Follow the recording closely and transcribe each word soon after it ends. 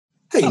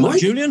Hey, Hello,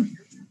 Mike. Julian.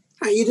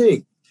 How you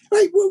doing?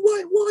 Hey,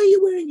 why are you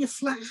wearing your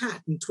flat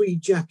hat and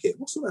tweed jacket?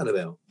 What's all that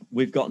about?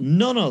 We've got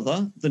none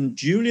other than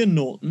Julian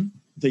Norton,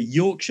 the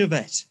Yorkshire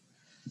vet.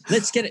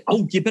 Let's get it.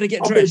 Oh, you better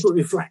get dressed. Put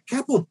your flat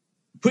cap on.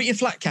 Put your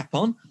flat cap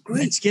on. Great.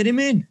 Let's get him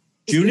in.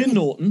 Julian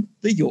Norton,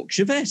 the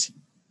Yorkshire vet.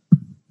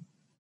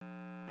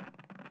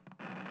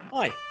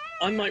 Hi,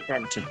 I'm Mike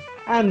Brampton.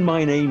 And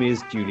my name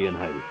is Julian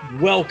Ho.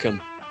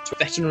 Welcome to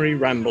Veterinary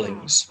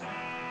Ramblings.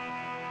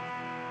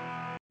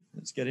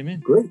 Let's get him in.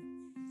 Great.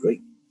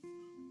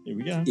 Here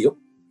we go. Yep.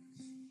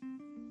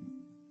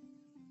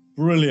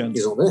 Brilliant.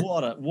 He's on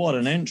there. What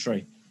an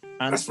entry.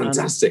 And, That's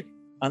fantastic.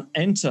 And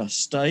enter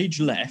stage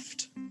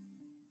left,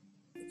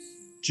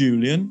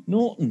 Julian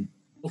Norton.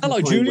 Hello,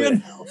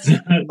 Julian.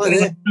 Hi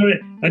there.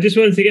 Sorry, I just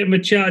wanted to get my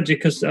charger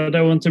because I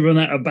don't want to run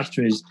out of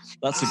batteries.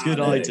 That's a good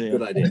idea.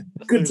 Good idea.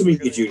 Good to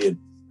meet you, Julian.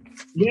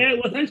 Yeah,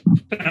 well, thanks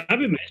for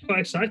having me. It's quite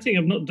exciting.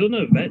 I've not done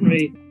a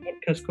veterinary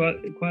podcast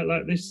quite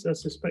like this. I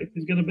suspect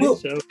it's going to be.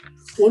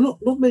 Well,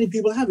 not many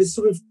people have. It's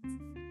sort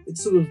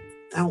of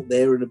out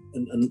there and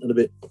a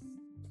bit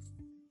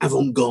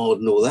avant-garde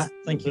and all that.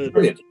 Thank you.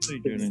 Brilliant.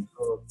 Julian.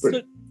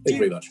 Brilliant. Thank you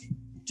very much.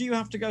 Do you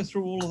have to go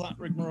through all of that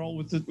rigmarole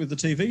with the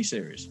TV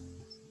series?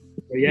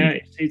 Yeah,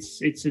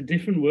 it's a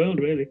different world,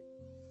 really.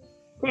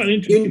 Quite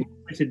interesting.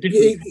 It's a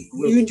different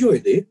world. You enjoy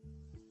it, do you?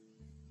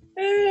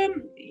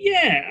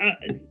 Yeah,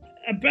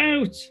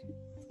 about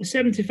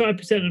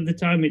 75% of the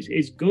time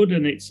it's good,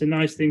 and it's a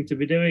nice thing to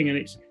be doing, and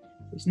it's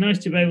nice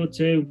to be able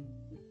to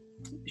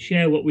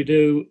share what we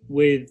do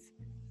with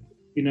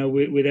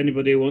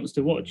anybody who wants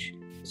to watch.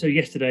 So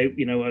yesterday,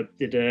 I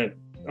did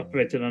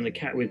operated on a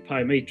cat with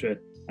pyometra,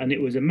 and it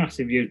was a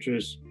massive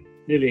uterus,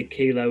 nearly a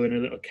kilo, and a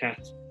little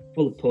cat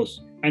full of pus,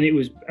 and it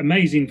was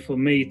amazing for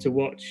me to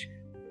watch,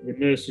 the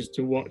nurses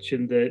to watch,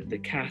 and the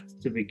cat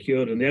to be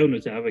cured, and the owner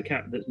to have a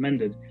cat that's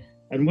mended.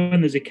 And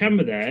when there's a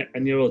camera there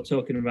and you're all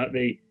talking about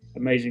the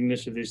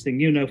amazingness of this thing,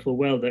 you know full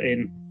well that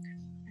in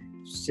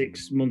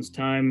 6 months'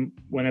 time,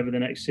 whenever the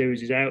next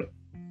series is out,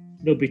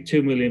 there'll be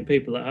 2 million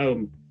people at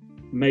home,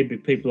 maybe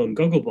people on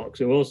Gogglebox,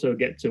 who also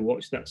get to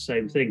watch that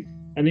same thing.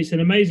 And it's an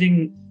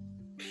amazing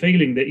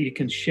feeling that you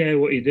can share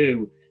what you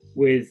do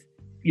with,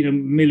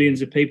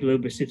 millions of people who'll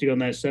be sitting on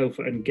their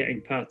sofa and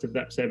getting part of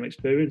that same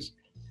experience.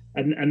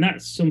 And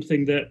that's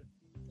something that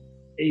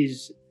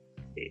is...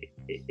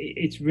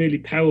 It's really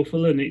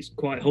powerful, and it's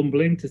quite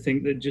humbling to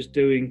think that just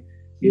doing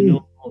your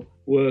normal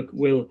work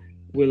will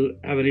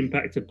have an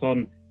impact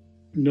upon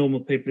normal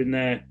people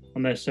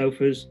on their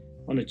sofas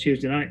on a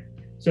Tuesday night.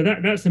 So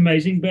that's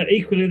amazing. But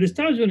equally, there's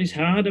times when it's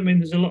hard. I mean,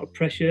 there's a lot of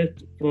pressure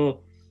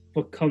for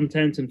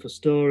content and for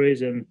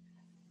stories, and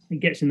it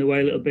gets in the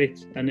way a little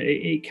bit, and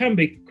it can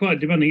be quite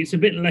demanding. It's a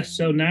bit less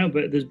so now,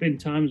 but there's been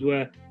times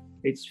where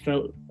I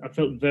felt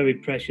very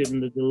pressured,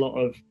 and there's a lot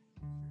of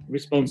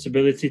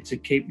responsibility to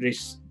keep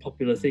this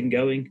popular thing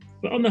going.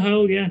 But on the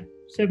whole,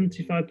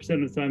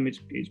 75% of the time it's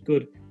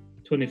good.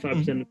 25%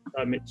 of the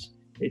time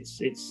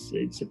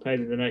it's a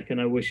pain in the neck, and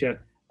I wish I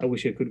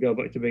could go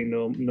back to being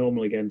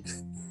normal again.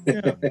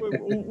 Yeah,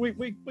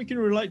 we can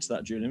relate to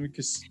that, Julian,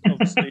 because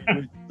obviously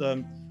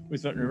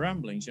with Veterinary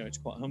Ramblings, it's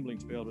quite humbling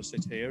to be able to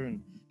sit here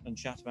and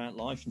chat about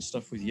life and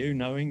stuff with you,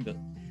 knowing that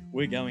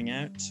we're going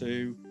out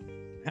to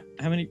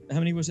how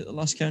many was it the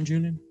last count,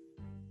 Julian?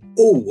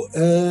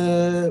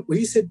 Well,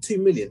 you said 2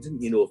 million, didn't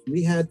you, Norton?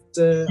 We had,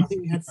 I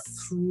think we had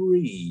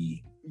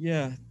 3.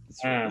 Yeah.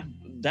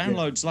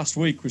 Downloads last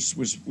week was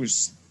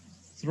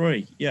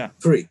 3. Yeah.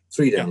 3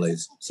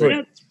 downloads. So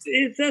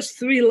That's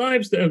 3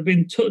 lives that have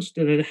been touched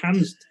and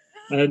enhanced,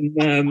 and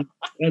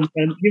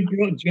you've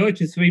brought joy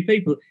to 3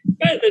 people.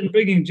 Better than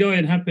bringing joy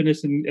and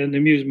happiness and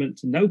amusement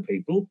to no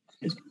people.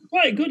 It's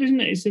quite good,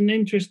 isn't it? It's an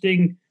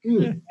interesting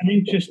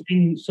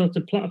sort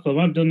of platform.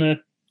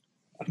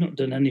 I've not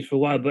done any for a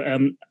while, but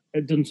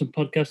I've done some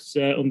podcasts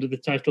under the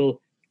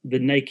title The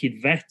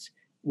Naked Vet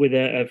with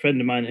a friend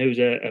of mine who's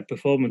a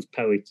performance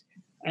poet.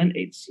 And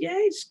it's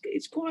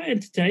quite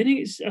entertaining.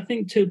 It's, I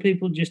think, 2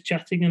 people just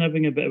chatting and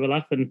having a bit of a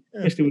laugh, and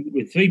especially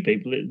with 3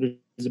 people,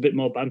 there's a bit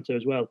more banter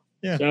as well.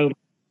 Yeah. So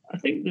I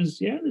think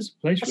there's a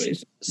place for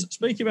it.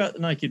 Speaking about the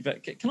Naked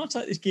Vet, can I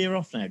take this gear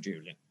off now,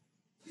 Julian?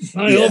 This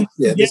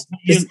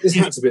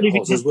hat's a bit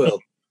hot as well.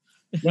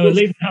 No,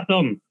 leave the hat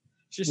on.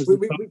 We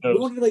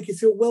wanted to make you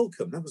feel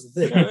welcome. That was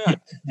the thing. Yeah.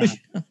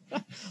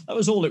 That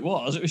was all it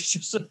was. It was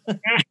just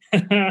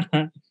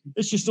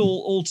it's just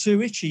all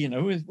too itchy,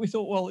 We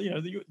thought, well,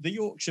 the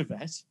Yorkshire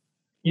vet.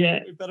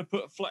 Yeah, we better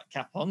put a flat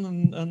cap on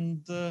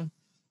and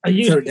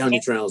tear it down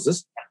your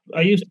trousers.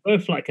 I used to wear a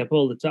flat cap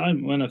all the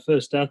time when I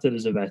first started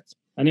as a vet,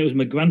 and it was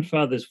my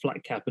grandfather's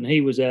flat cap, and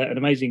he was an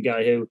amazing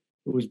guy who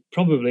was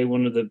probably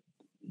one of the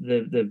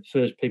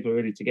first people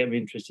really to get me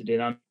interested in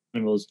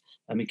animals.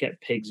 And he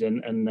kept pigs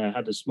and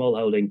had a small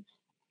holding.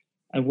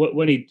 And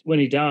when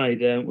he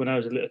died, when I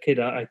was a little kid,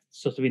 I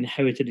sort of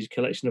inherited his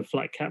collection of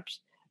flat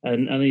caps,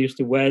 and I used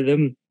to wear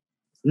them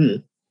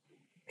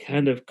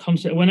kind of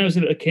constant. When I was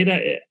a little kid,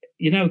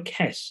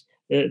 Kess,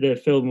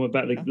 the film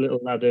about the little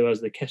lad who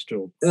has the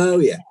kestrel. Oh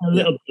yeah, a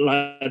little bit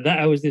like that.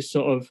 I was this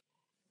sort of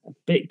a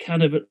bit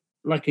kind of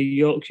like a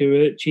Yorkshire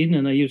urchin,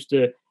 and I used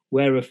to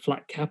wear a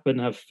flat cap and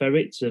have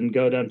ferrets and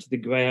go down to the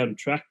greyhound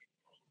track,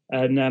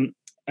 and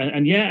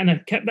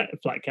I kept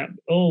that flat cap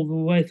all the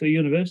way through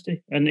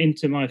university and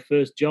into my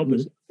first job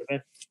as a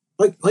vet.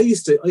 I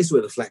used to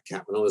wear the flat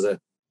cap when I was a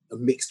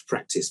mixed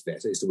practice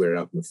vet. I used to wear it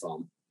out on the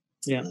farm,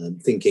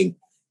 thinking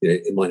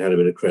it might have a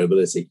bit of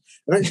credibility.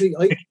 And actually,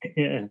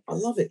 I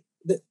love it.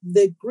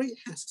 They're great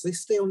hats because they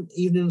stay on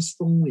even in a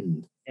strong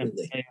wind, don't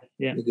they?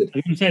 Yeah. They're good. I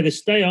was going to say they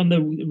stay on.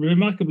 They're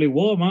remarkably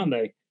warm, aren't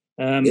they?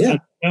 And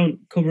don't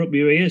cover up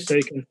your ears so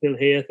you can still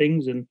hear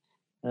things. And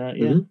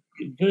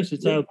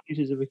versatile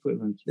pieces of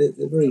equipment. They're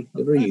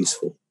very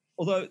useful.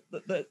 Although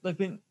they've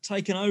been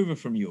taken over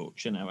from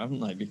Yorkshire now, haven't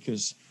they?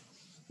 Because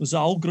there's a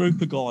whole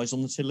group of guys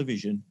on the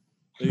television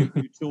who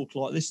talk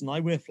like this, and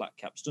they wear flat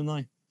caps, don't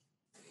they?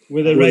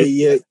 With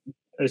a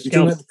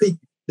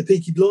the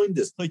Peaky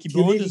Blinders. Peaky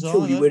Blinders,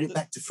 you wear it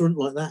back to front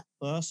like that.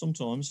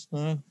 Sometimes.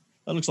 That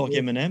looks like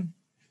Eminem.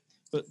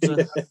 But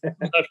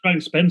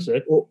Frank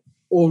Spencer. Or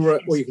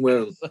you can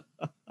wear them.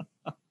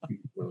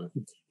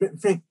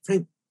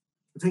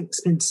 Frank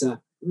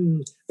Spencer.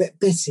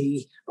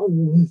 Betty.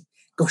 Oh,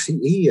 gosh,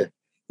 he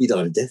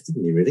died of death,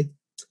 didn't he, really?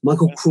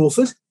 Michael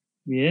Crawford.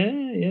 Yeah.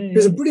 He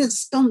was a brilliant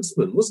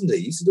stuntsman, wasn't he?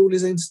 He used to do all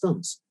his own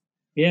stunts.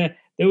 Yeah,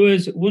 there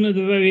was one of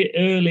the very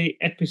early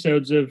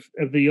episodes of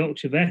the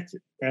Yorkshire Vet.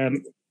 They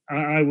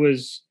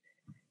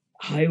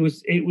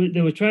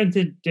were trying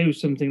to do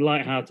something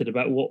lighthearted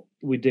about what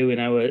we do in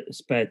our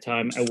spare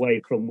time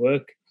away from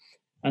work.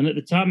 And at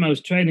the time I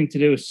was training to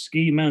do a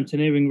ski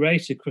mountaineering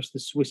race across the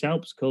Swiss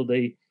Alps called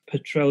the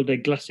Pétrole des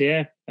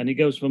Glaciers. And it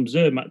goes from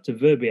Zermatt to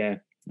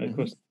Verbier,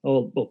 across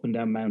all up and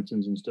down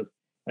mountains and stuff.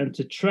 And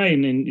to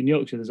train in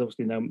Yorkshire, there's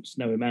obviously no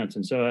snowy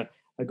mountains. So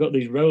I got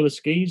these roller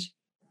skis.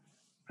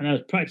 And I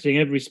was practicing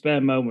every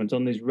spare moment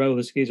on these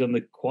roller skis on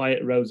the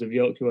quiet roads of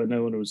Yorkshire where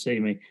no one would see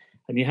me.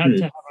 And you had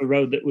to have a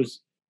road that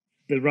was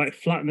the right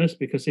flatness,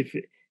 because if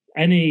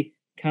any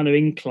kind of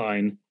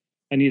incline,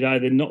 and you'd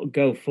either not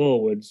go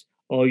forwards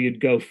or you'd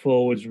go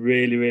forwards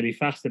really, really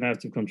fast and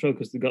out of control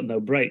because they've got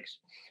no brakes.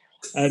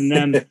 And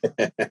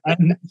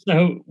and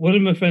so one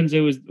of my friends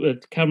who was a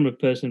camera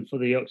person for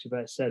the Yorkshire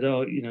Vet said,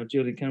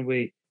 Julian, can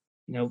we,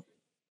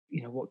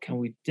 what can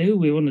we do?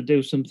 We want to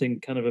do something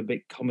kind of a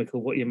bit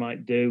comical, what you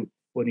might do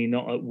when you're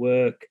not at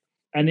work.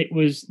 And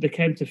they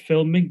came to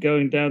film me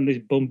going down this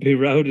bumpy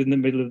road in the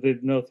middle of the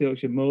North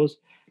Yorkshire moors.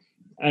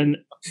 And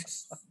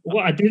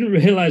what I didn't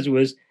realise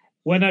was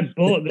when I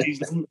bought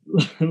these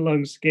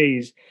long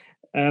skis,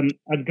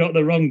 I'd got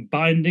the wrong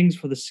bindings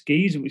for the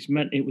skis, which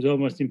meant it was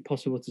almost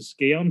impossible to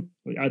ski on.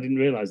 I didn't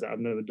realise that. I've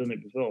never done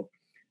it before.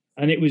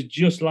 And it was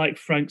just like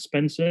Frank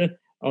Spencer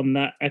on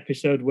that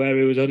episode where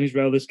he was on his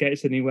roller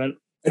skates and he went...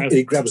 And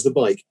he grabs the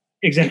bike.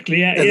 Exactly,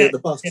 yeah. The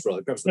bus,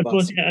 right? Grabs the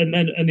bus. Yeah,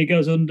 and he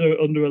goes under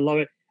a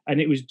lorry, and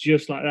it was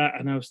just like that.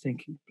 And I was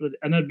thinking,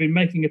 and I'd been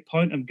making a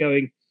point of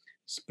going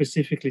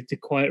specifically to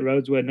quiet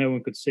roads where no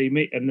one could see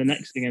me. And the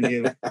next thing I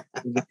knew, was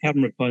the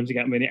camera pointing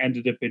at me, and it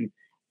ended up in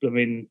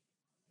blooming,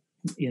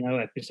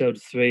 episode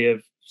 3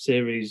 of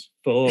series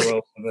 4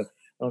 or whatever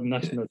on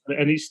national.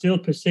 And it still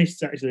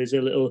persists. Actually,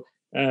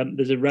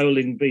 there's a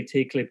rolling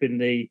BT clip in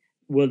the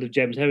World of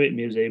James Herrick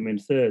Museum in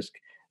Thirsk,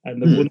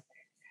 and the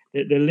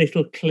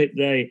little clip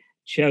they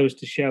chose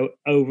to show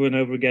over and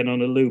over again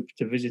on a loop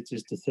to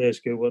visitors to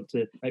Thirsk who want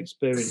to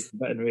experience the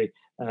veterinary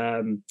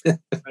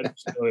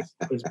story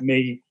was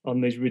me on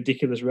these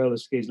ridiculous roller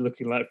skis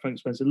looking like Frank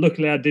Spencer.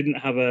 Luckily, I didn't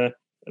have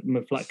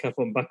my flat cap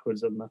on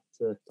backwards on that.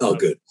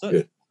 Good.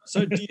 Good.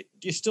 So do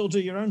you still do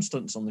your own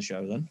stunts on the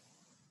show then?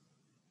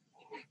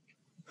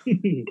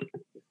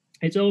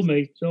 It's all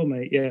me.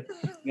 Yeah.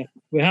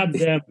 We had.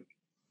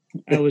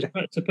 I was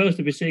supposed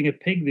to be seeing a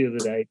pig the other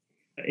day.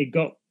 It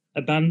got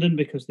abandoned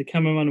because the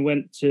cameraman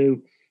went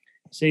to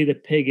see the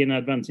pig in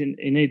advance.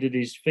 He needed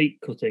his feet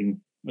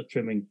cutting or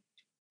trimming,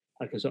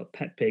 like a sort of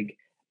pet pig.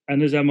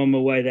 And as I'm on my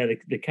way there,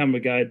 the camera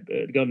guy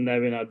had gone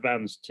there in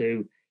advance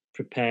to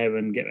prepare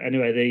and get.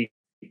 Anyway,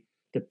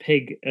 the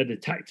pig had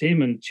attacked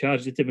him and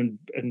charged at him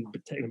and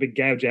taken a big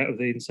gouge out of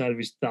the inside of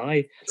his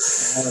thigh.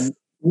 So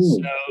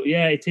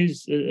yeah, it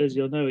is, as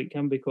you'll know, it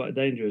can be quite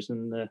dangerous,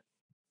 and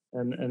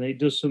it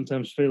does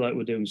sometimes feel like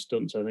we're doing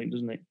stunts, I think,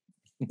 doesn't it?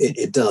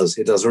 It does.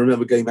 I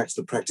remember going back to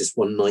the practice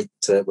one night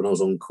when I was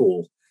on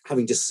call,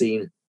 having just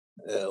seen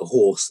a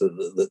horse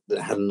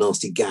that had a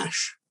nasty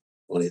gash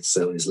on its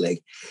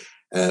leg,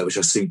 which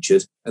I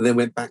sutured, and then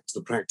went back to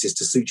the practice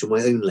to suture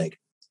my own leg.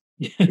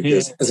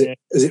 Because as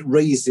it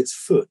raised its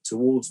foot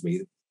towards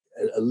me,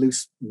 a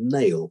loose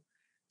nail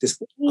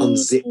just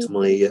unzipped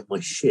my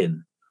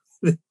shin.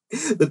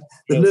 The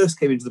nurse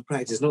came into the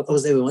practice, and I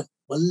was there with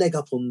my leg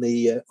up on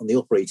the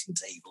operating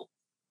table.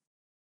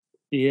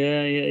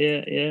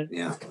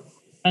 Yeah.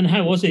 And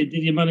how was it?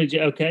 Did you manage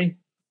it okay?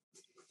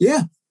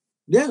 Yeah,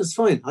 it's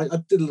fine. I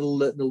did a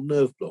little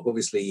nerve block.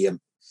 Obviously,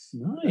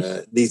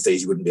 nice. These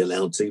days you wouldn't be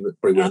allowed to, but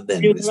probably weren't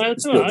then. It's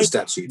built the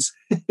statutes.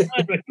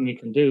 I reckon you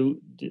can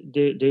do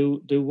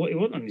what you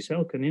want on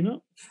yourself, can you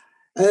not?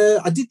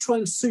 I did try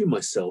and sue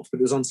myself, but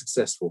it was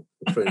unsuccessful.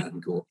 I'm thrown out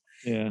in court.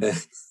 Yeah.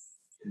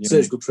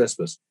 surgical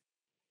trespass.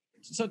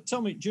 So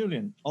tell me,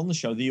 Julian, on the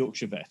show, the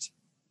Yorkshire Vet,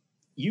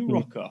 you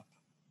rock up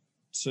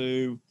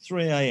to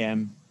 3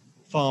 a.m.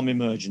 farm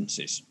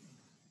emergencies.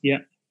 Yeah.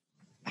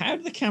 How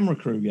do the camera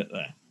crew get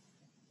there?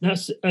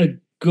 That's a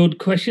good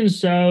question.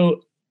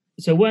 So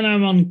when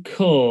I'm on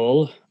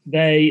call,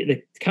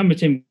 the camera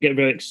team get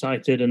very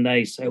excited and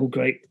they say, "Oh,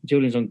 great,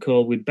 Julian's on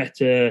call. We'd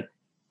better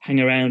hang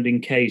around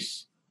in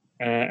case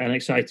an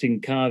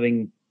exciting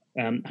carving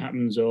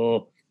happens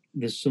or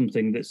there's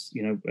something that's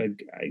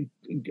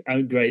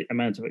a great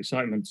amount of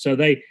excitement." So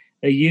they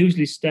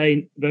usually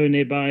stay very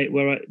nearby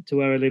where I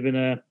live in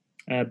a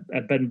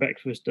bed and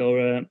breakfast or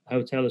a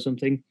hotel or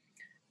something.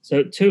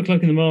 So at 2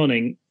 o'clock in the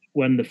morning,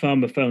 when the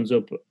farmer phones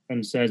up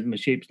and says my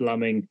sheep's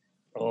lambing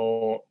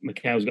or my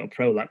cow's got a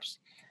prolapse,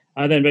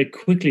 I then very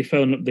quickly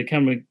phone up the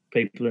camera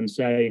people and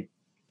say,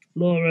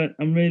 "Laura,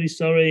 I'm really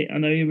sorry. I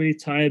know you're really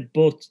tired,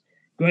 but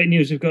great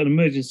news, we've got an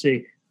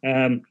emergency.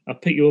 I'll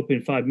pick you up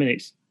in 5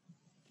 minutes."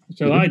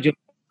 So I jump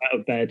out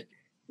of bed,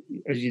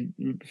 as you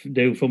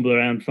do, fumble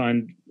around,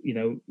 find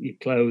your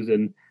clothes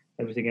and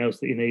everything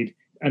else that you need.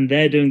 And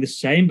they're doing the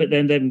same, but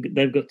then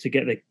they've got to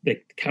get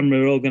the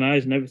camera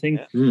organised and everything.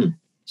 Yeah.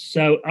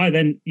 So I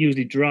then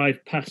usually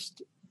drive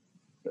past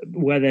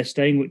where they're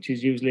staying, which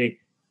is usually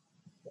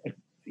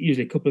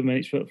a couple of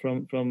minutes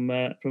from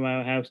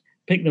our house.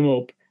 Pick them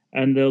up,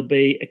 and there'll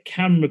be a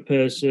camera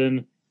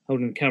person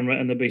holding the camera,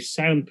 and there'll be a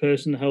sound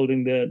person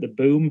holding the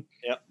boom,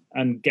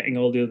 and getting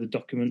all the other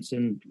documents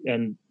and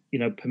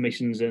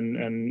permissions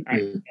and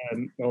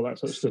all that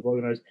sort of stuff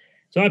organised.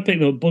 So I pick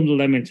them up, bundle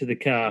them into the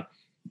car,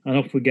 and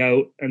off we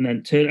go. And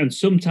then turn. And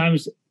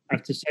sometimes I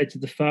have to say to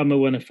the farmer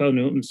when I phone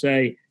him up and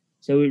say,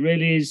 "So it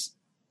really is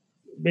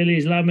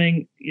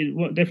lambing.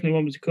 You definitely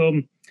want me to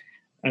come?"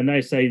 And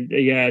they say,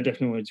 "Yeah, I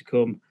definitely want you to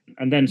come."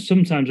 And then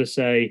sometimes I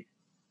say,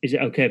 "Is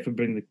it okay if I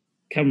bring the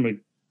camera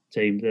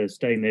team? They're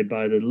staying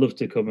nearby. They'd love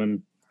to come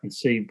and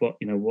see what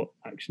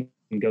action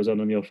goes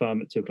on your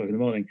farm at 2 o'clock in the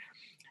morning."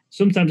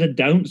 Sometimes I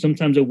don't.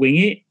 Sometimes I wing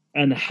it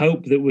and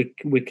hope that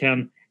we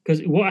can.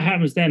 Because what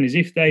happens then is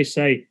if they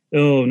say,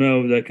 "Oh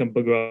no, they can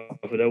bugger off.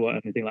 I don't want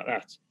anything like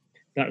that,"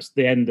 that's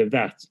the end of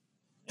that.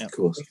 Of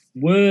course. It's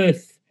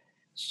worth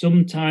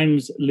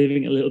sometimes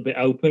living a little bit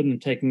open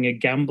and taking a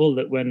gamble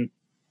that when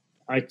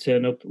I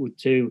turn up with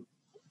two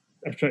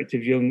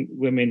attractive young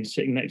women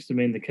sitting next to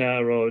me in the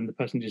car or in the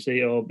passenger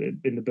seat or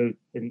in the boot,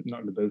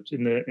 not in the boot,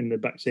 in the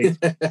back seat.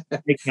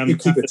 You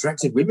keep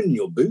attractive women in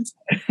your boot.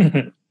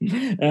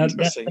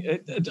 Interesting.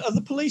 Are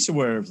the police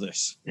aware of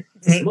this?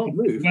 Smart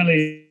move.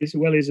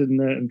 Wellies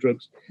and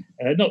drugs,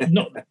 not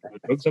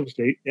drugs,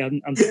 obviously.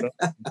 And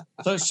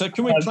So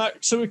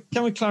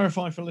can we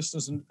clarify for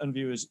listeners and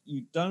viewers?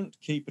 You don't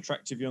keep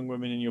attractive young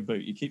women in your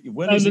boot. You keep your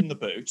wellies in the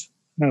boot.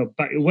 No,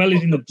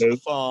 wellies in the boot. The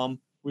farm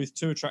with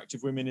two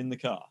attractive women in the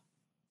car.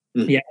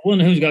 Yeah, one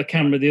who's got a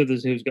camera, the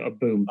other's who's got a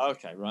boom.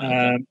 Okay,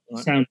 right.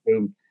 Sound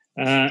boom.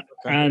 Okay.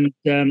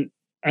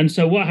 And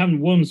so what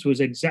happened once was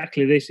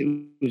exactly this. It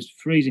was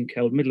freezing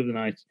cold, middle of the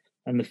night,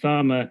 and the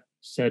farmer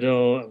said,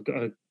 "Oh, I've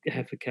got a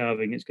heifer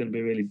calving. It's going to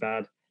be really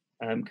bad.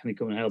 Can you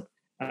come and help?"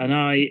 And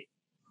I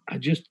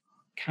just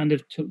kind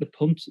of took the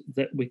punt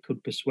that we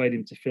could persuade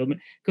him to film it.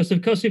 Because,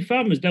 of course, if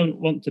farmers don't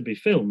want to be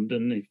filmed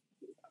and if,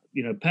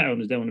 pet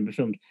owners don't want to be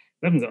filmed,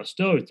 we haven't got a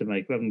story to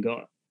make. We haven't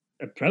got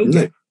a program.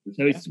 No.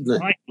 So it's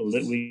vital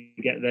that we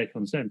get their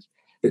consent.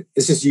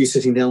 It's just you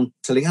sitting down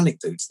telling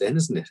anecdotes then,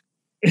 isn't it?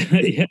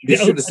 You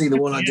should have seen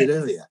the one I did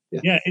earlier.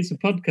 Yeah, it's a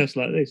podcast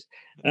like this.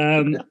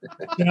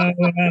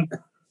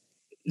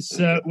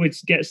 So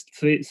which gets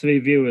three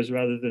viewers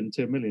rather than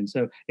 2 million.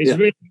 So it's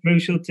really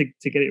crucial to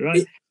get it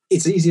right.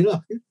 It's easy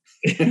enough.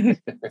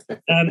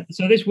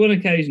 So this one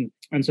occasion,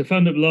 and so I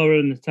phoned up Laura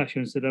and Natasha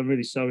and said, "I'm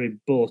really sorry,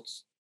 but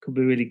could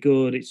be really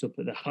good. It's up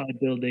at the high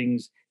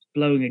buildings, it's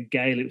blowing a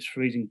gale, it was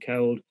freezing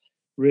cold,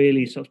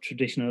 really sort of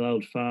traditional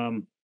old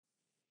farm."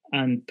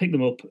 And picked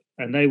them up,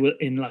 and they were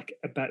in like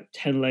about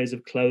 10 layers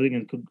of clothing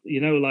and could,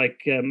 like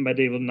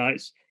medieval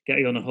knights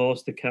getting on a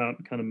horse, they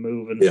can't kind of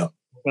move, and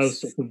both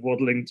sort of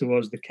waddling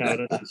towards the car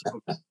and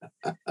sort of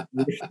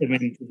lift them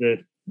into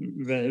the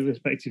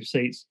respective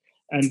seats,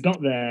 and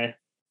got there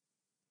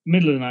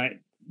middle of the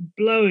night,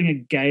 blowing a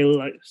gale,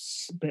 like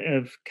a bit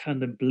of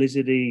kind of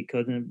blizzardy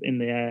kind of in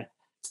the air.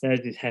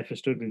 There's this heifer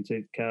struggling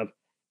to calve.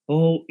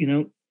 "Oh,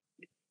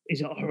 is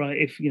it all right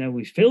if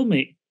we film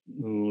it?"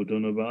 "Oh,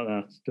 don't know about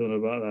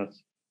that.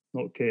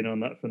 Not keen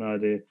on that for an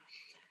idea."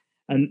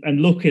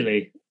 And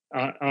luckily,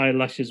 our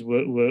eyelashes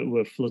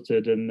were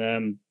fluttered,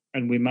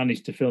 and we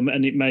managed to film it,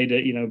 and it made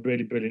a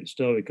really brilliant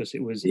story because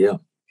it was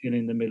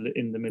in the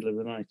middle of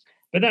the night.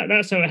 But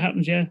that's how it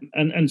happens, yeah.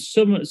 And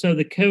so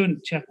the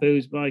current chap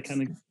who's my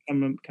kind of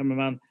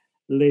cameraman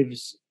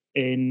lives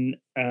in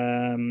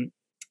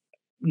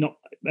not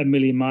a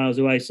million miles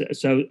away,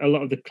 so a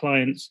lot of the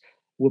clients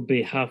would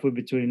be halfway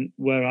between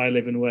where I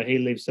live and where he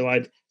lives. So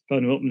I'd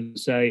phone him up and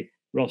say,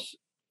 "Ross,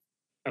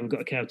 I've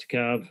got a cow to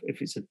calve.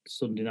 If it's a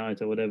Sunday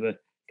night or whatever,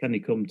 can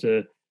you come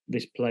to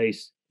this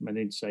place?" And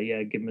he'd say,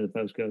 "Yeah, give me the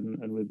postcode,"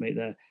 and we'd meet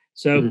there.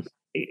 So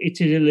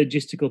it is a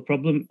logistical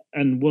problem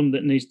and one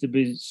that needs to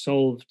be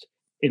solved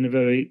in a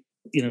very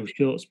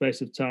short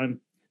space of time.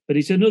 But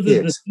it's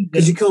another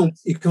because you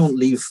can't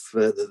leave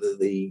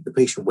the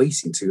patient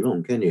waiting too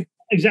long, can you?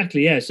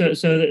 Exactly, yeah. So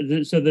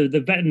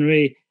the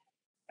veterinary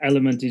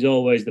element is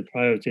always the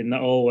priority, and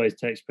that always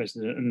takes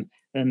precedent.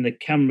 And the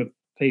camera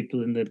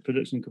people in the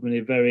production company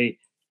are very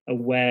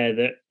aware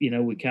that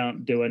we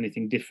can't do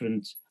anything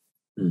different.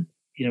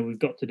 We've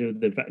got to do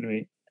the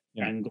veterinary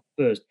angle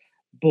first.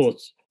 But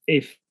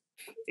if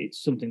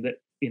it's something that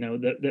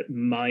that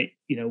might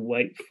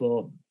wait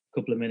for a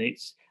couple of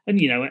minutes, and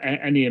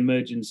any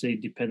emergency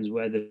depends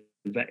where the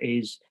vet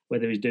is,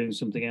 whether he's doing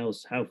something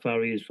else, how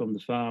far he is from the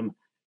farm,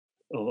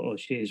 or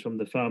she is from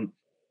the farm.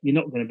 You're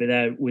not going to be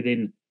there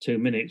within 2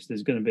 minutes.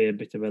 There's going to be a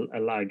bit of a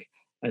lag,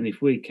 and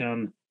if we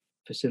can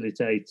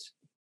facilitate,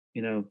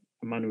 a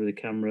man with a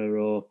camera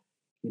or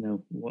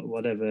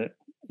whatever,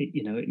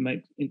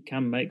 it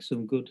can make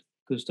some good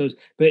stories.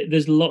 But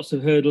there's lots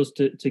of hurdles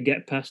to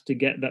get past to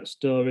get that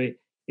story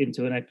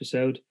into an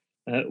episode.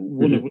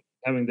 One of which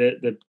is having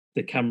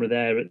the camera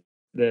there at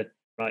the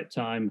right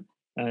time,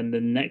 and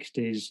the next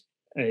is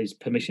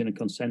permission and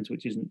consent,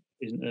 which isn't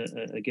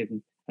a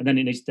given. And then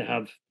it needs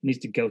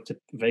to go to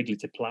vaguely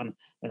to plan.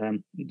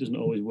 It doesn't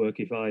always work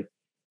if I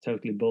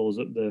totally balls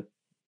up the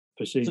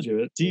procedure.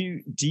 So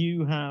do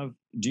you have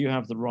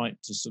the right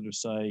to sort of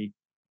say,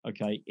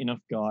 okay,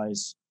 enough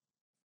guys,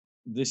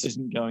 this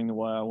isn't going the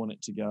way I want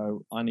it to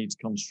go. I need to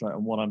concentrate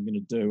on what I'm going to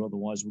do,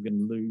 otherwise we're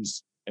going to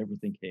lose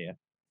everything here.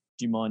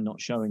 Do you mind not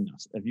showing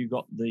that? Have you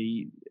got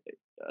the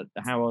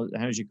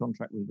how's your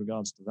contract with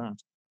regards to that?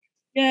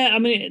 Yeah, I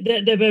mean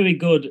they're very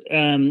good.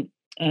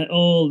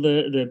 All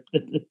the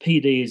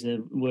PD is a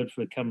word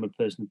for a camera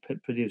person,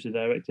 producer,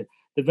 director.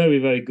 They're very,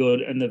 very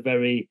good, and they're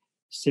very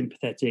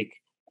sympathetic.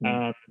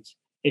 And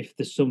if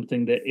there's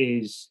something that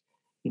is,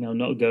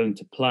 not going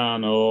to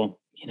plan, or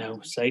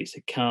say it's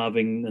a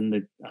carving and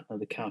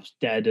the calf's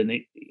dead and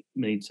it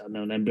needs an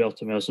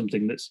embryotomy or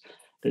something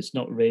that's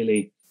not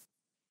really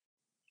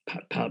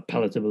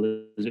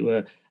palatable, as it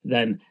were,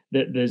 then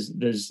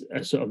there's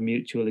a sort of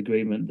mutual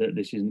agreement that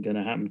this isn't going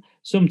to happen.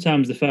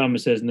 Sometimes the farmer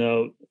says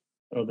no,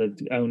 or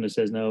the owner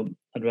says no,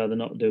 I'd rather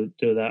not do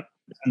that.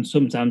 And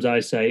sometimes I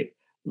say,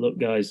 look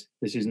guys,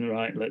 this isn't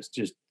right, let's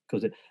just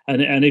cut it.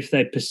 And if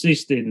they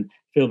persist in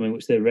filming,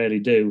 which they rarely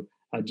do,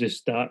 I just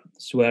start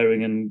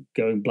swearing and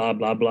going blah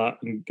blah blah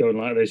and going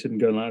like this and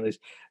going like this,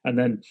 and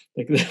then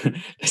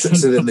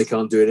so then they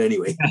can't do it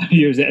anyway.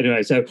 Use it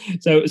anyway. So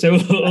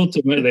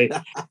ultimately,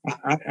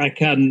 I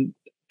can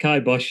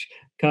kibosh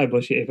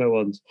it if I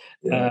want.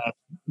 Yeah.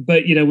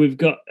 But we've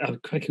got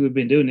we've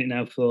been doing it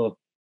now for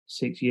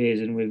 6 years,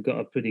 and we've got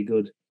a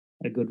good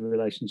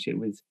relationship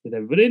with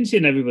everybody. And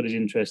seeing everybody's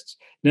interests.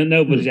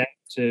 Nobody's out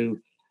to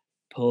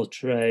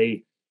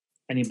portray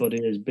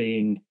anybody as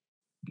being,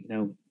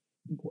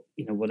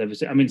 whatever.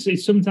 I mean,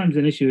 it's sometimes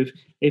an issue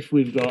if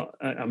we've got.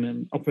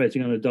 I'm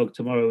operating on a dog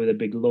tomorrow with a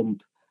big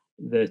lump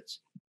that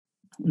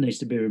needs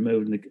to be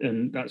removed,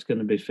 and that's going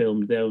to be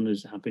filmed. The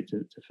owner's happy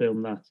to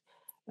film that,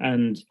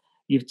 and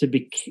you have to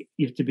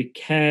be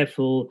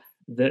careful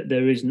that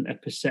there isn't a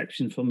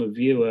perception from a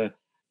viewer.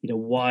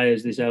 Why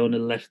has this owner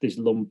left this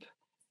lump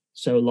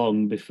so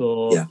long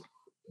before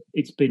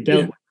it's been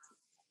dealt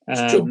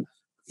with? Sure.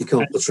 You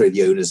can't portray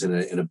the owners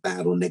in a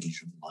bad or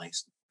negligent light.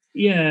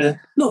 Yeah,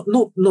 not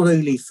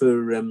only for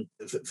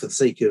the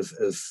sake of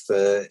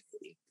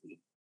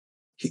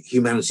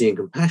humanity and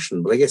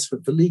compassion, but I guess for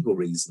legal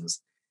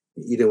reasons.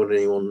 You don't want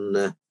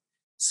anyone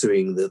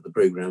suing the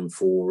program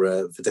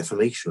for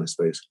defamation, I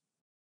suppose.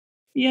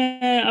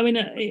 Yeah, I mean,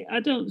 I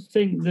don't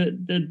think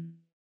that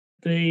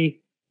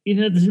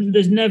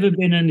there's never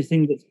been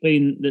anything that's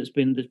been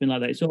like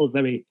that. It's all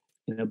very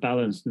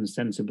balanced and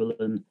sensible,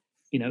 and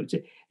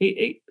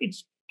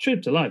it's true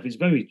to life. It's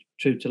very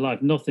true to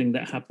life. Nothing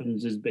that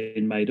happens has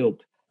been made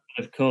up.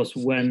 Of course,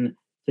 when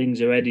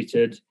things are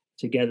edited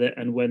together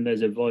and when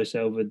there's a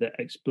voiceover that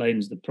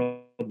explains the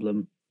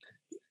problem,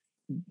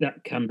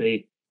 that can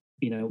be,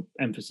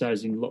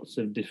 emphasizing lots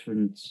of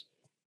different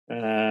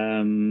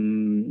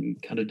kind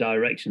of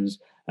directions,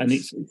 and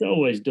it's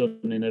always done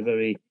in a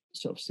very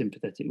sort of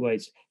sympathetic way.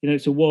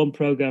 It's a warm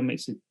program.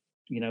 It's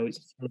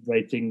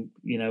celebrating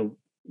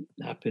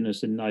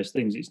happiness and nice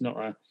things. It's not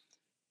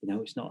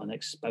an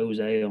expose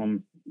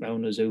on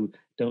owners who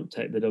don't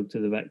take the dog to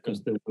the vet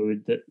because they're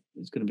worried that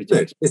it's going to be.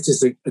 No, it's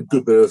just a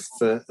good bit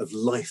of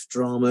life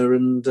drama,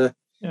 and there's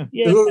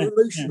a lot of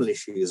emotional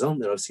issues, aren't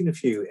there? I've seen a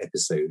few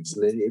episodes,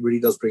 and it really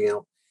does bring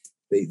out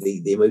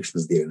the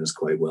emotions of the owners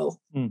quite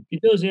well.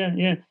 It does,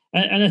 yeah.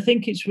 And I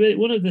think it's really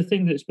one of the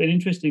things that's been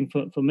interesting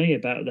for me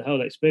about the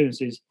whole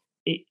experience is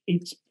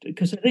it's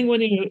because I think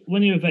when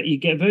you're a vet, you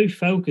get very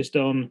focused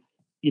on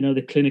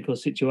the clinical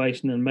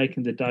situation and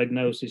making the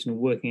diagnosis and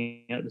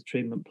working out the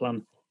treatment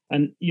plan,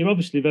 and you're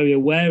obviously very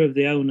aware of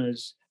the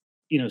owner's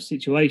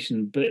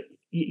situation, but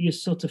your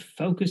sort of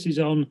focus is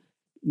on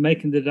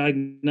making the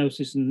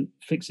diagnosis and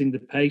fixing the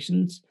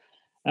patients.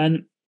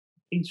 And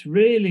it's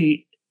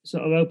really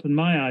sort of opened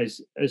my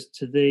eyes as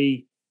to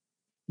the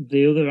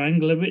the other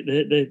angle of it,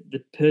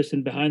 the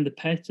person behind the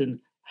pet and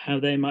how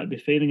they might be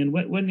feeling. And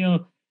when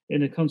you're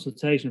in a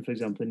consultation, for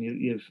example, and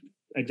you've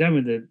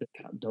examined the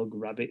cat, dog,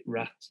 rabbit,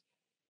 rat,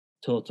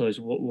 tortoise,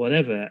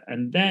 whatever,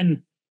 and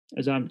then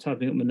as I'm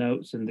typing up my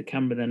notes and the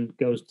camera then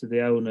goes to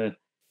the owner,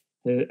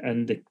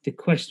 and the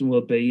question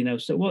will be,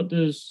 so what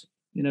does,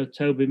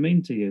 Toby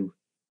mean to you?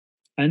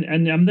 And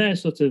I'm there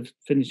sort of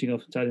finishing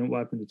off, tidying up,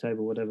 wiping the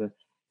table, whatever.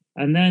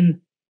 And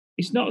then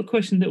it's not a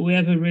question that we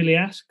ever really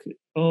ask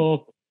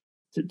or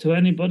to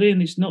anybody,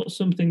 and it's not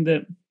something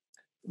that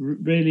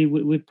really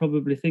we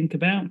probably think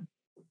about.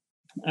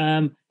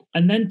 And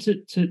then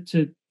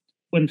to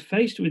when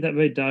faced with that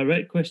very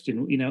direct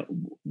question,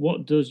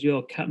 what does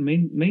your cat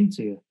mean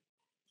to you?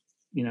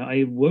 Are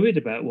you worried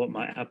about what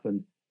might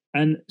happen?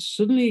 And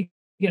suddenly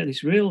you get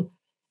this real,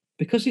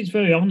 because it's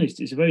very honest,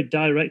 it's a very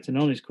direct and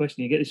honest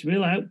question. You get this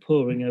real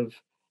outpouring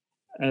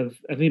of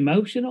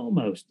emotion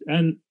almost,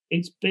 and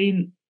it's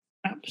been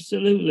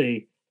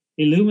absolutely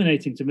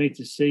illuminating to me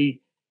to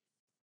see.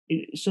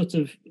 It's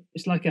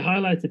like a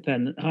highlighter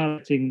pen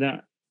highlighting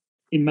that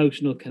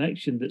emotional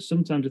connection that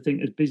sometimes I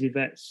think as busy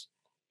vets,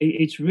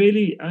 it's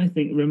really, I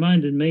think,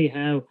 reminded me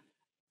how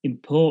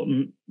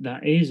important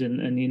that is.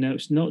 And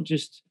it's not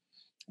just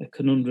a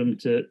conundrum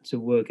to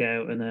work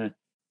out and a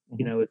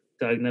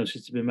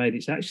diagnosis to be made.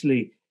 It's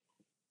actually,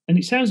 and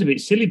it sounds a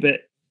bit silly, but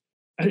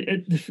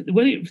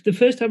the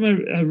first time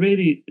I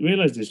really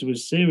realized this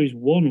was series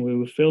 1. We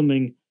were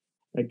filming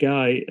a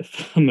guy, a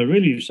farmer,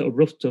 really sort of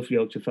rough, tough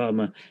Yorkshire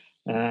farmer.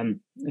 And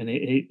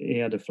he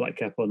had a flat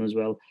cap on as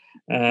well.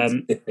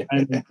 And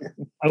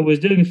I was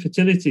doing a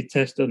fertility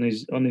test on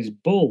his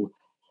bull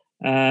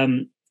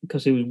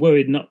because he was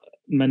worried not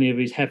many of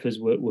his heifers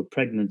were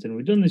pregnant, and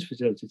we'd done this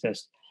fertility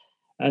test,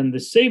 and the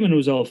semen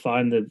was all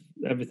fine,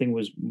 everything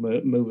was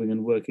moving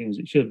and working as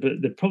it should,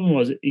 but the problem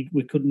was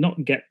we could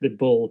not get the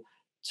bull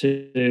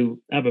to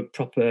have a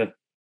proper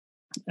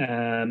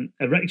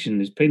erection.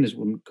 His penis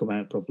wouldn't come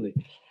out properly.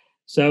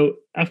 So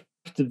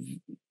after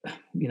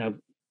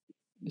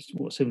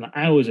similar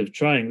hours of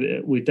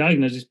trying, we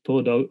diagnosed this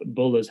poor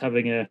bull as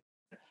having a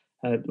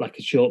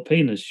short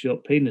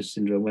penis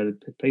syndrome, where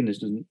the penis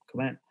doesn't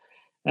come out,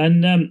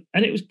 and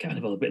it was kind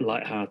of a bit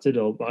light-hearted,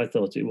 or I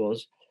thought it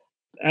was.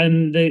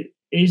 And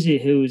Izzy,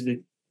 who was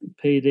the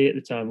PD at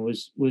the time,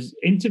 was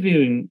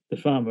interviewing the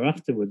farmer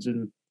afterwards,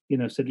 and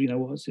said,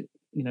 what's it?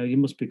 You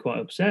must be quite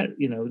upset.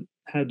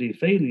 How do you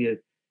feel? Your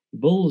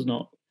bull's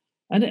not,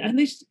 and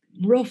this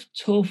rough,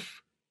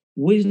 tough,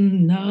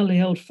 wizened,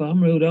 gnarly old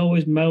farmer who'd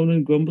always moan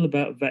and grumble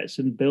about vets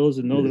and bills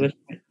and all the rest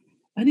of it.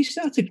 And he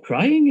started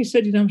crying. He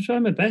said, I'm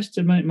trying my best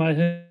to make my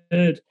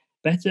herd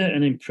better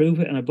and improve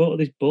it. And I bought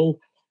this bull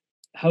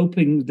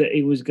hoping that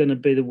it was going to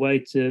be the way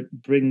to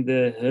bring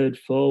the herd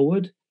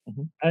forward.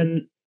 Mm-hmm.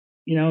 And,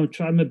 I'm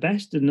trying my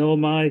best, and all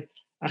my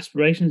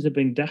aspirations have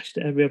been dashed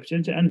at every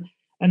opportunity.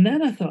 And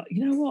then I thought,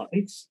 what?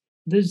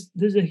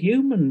 There's a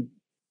human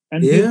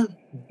and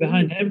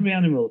behind every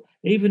animal,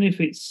 even if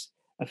it's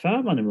a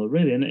farm animal,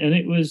 really. And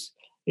it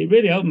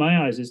really opened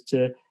my eyes as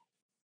to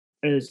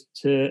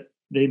the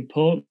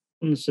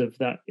importance of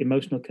that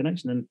emotional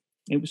connection. And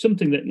it was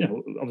something that,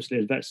 obviously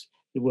as vets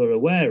we were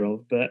aware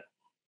of, but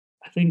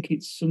I think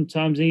it's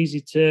sometimes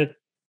easy to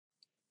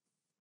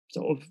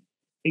sort of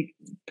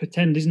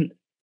pretend isn't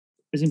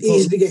as important.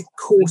 Easy to get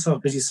caught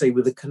up, as you say,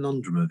 with the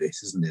conundrum of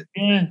this, isn't it?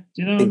 Yeah.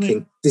 Do you know thinking what I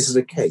mean? This is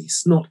a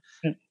case, not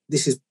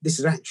this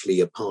is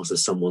actually a part of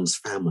someone's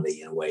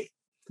family in a way.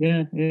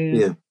 Yeah.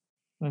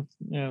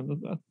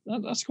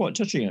 That's quite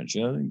touching,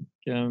 actually. I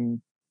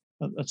think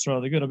that's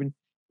rather good. I mean,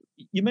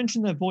 you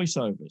mentioned their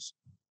voiceovers,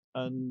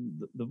 and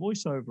the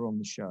voiceover on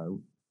the show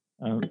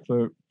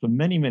for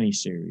many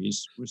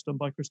series was done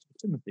by Christopher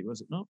Timothy,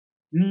 was it not?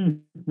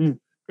 Mm-hmm.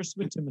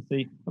 Christopher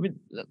Timothy. I mean,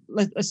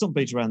 let's not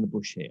beat around the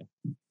bush here.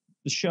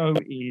 The show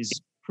is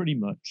pretty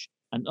much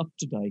an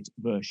up-to-date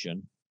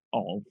version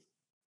of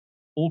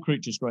All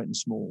Creatures Great and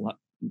Small, that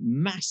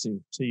massive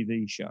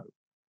TV show,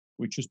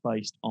 which was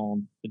based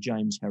on the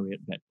James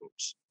Herriot vet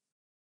books.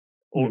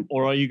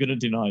 Or are you going to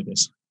deny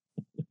this?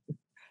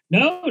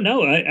 No.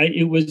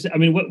 It was. I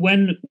mean,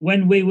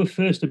 when we were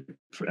first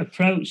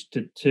approached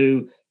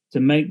to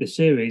make the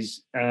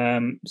series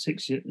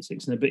 6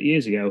 and a bit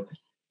years ago,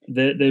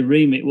 the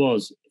remit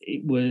was,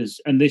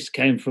 and this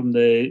came from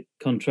the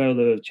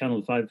controller of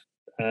Channel 5.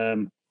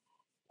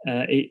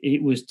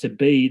 It was to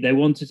be. They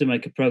wanted to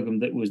make a program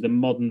that was the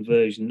modern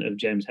version of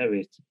James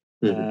Herriot.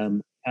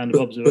 But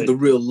the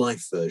real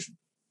life version.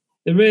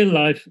 The real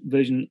life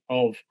version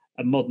of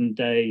a modern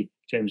day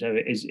James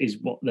Herriot is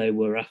what they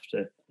were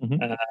after.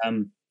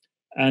 Mm-hmm.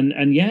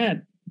 And yeah,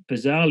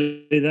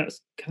 bizarrely,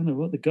 that's kind of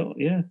what they got.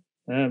 Yeah,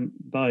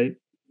 by,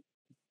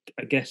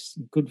 I guess,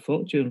 good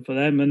fortune for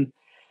them and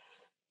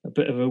a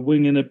bit of a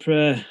wing and a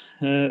prayer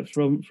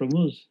from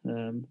us.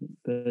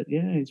 But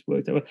yeah, it's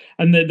worked out well.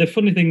 And the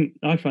funny thing,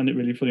 I find it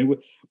really funny,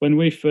 when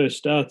we first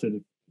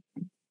started,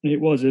 it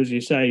was, as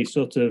you say,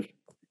 sort of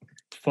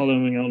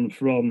following on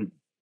from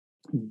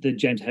the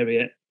James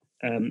Herriot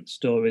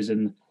stories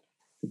and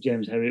the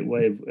James Herriot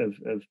way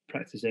of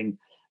practicing.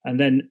 And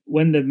then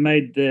when they've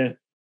made the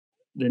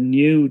the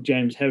new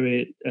James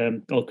Herriot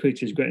All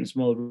Creatures Great and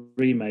Small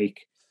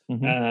remake,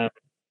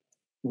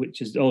 which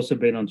has also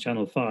been on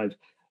Channel 5.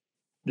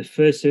 The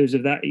first series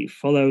of that, it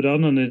followed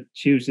on a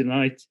Tuesday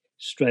night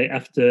straight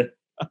after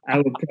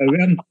our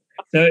program.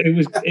 So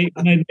it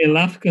made me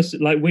laugh because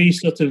like we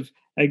sort of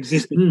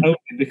existed only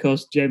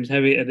because James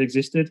Herriot had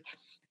existed.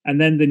 And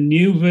then the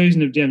new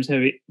version of James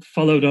Herriot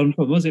followed on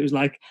from us. It was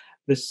like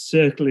the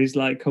circle is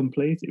like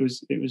complete. It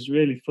was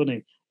really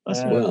funny.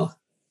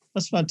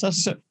 That's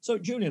fantastic. So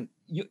Julian,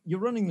 you're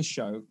running the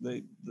show,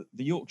 the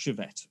Yorkshire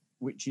Vet,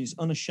 which is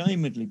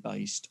unashamedly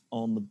based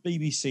on the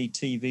BBC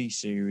TV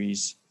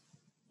series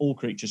All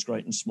Creatures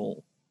Great and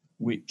Small,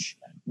 which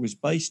was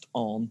based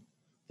on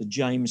the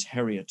James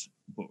Herriot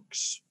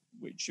books,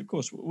 which of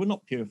course were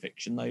not pure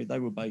fiction. They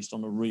were based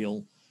on a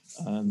real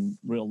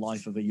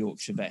life of a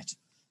Yorkshire vet,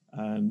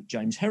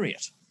 James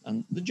Herriot.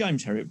 And the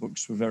James Herriot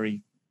books were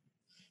very,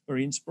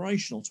 very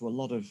inspirational to a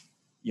lot of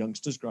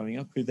youngsters growing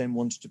up who then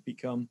wanted to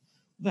become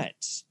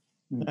vets.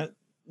 Now,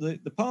 the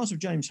part of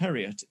James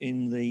Herriot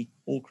in the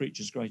All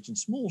Creatures Great and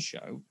Small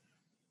show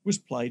was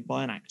played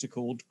by an actor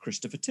called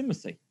Christopher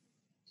Timothy.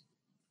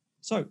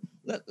 So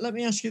let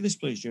me ask you this,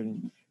 please,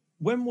 Julian.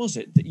 When was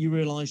it that you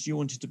realised you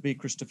wanted to be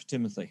Christopher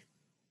Timothy?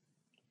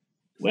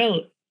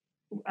 Well,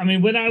 I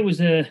mean, when I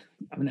was I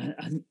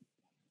don't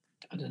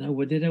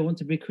know. Did I want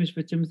to be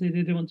Christopher Timothy?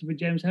 Did I want to be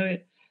James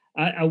Herriot?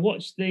 I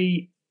watched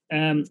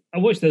I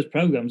watched those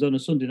programs on a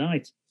Sunday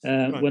night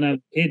when I was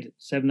a kid,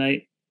 7,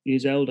 8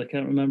 years old. I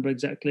can't remember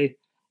exactly,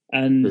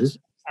 and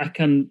I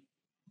can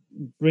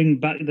bring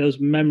back those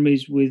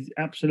memories with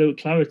absolute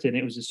clarity. And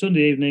it was a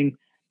Sunday evening,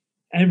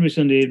 every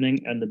Sunday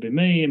evening, and there'd be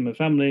me and my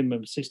family, my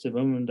sister,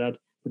 mum and dad,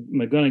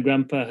 my gran and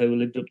grandpa who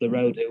lived up the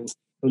road,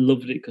 who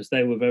loved it because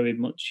they were very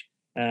much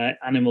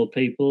animal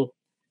people,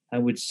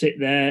 and we'd sit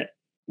there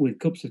with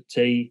cups of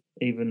tea.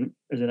 Even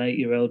as an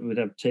 8-year-old, we'd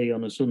have tea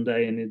on a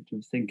Sunday, and you'd be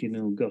thinking,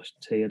 "Oh gosh,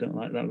 tea! I don't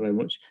like that very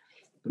much."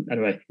 But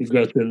anyway, you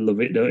grow to love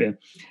it, don't you?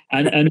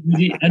 And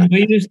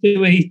we used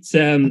to eat.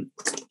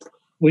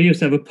 We used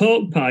to have a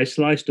pork pie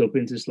sliced up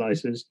into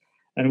slices,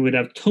 and we'd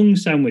have tongue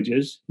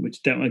sandwiches,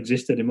 which don't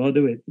exist anymore,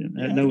 do we?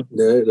 No.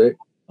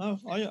 Oh,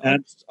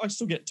 I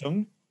still get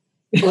tongue.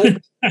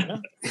 and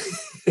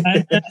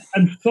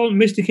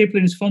Mr.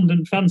 Kipling's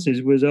Fondant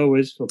Fancies was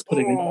always for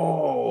pudding.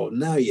 Oh,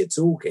 now you're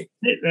talking.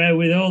 Sit there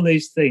with all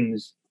these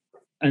things,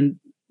 and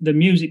the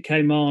music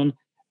came on,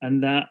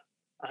 and that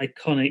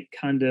iconic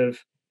kind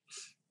of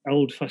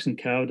old-fashioned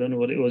car, I don't know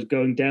what it was,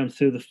 going down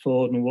through the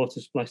ford and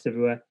water splashed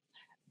everywhere.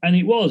 And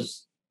it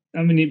was,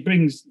 I mean, it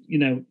brings,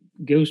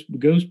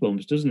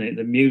 goosebumps, doesn't it?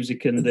 The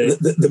music and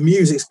the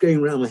music's going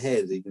around my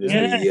head even as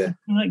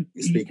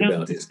we speak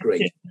about it. It's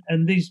great.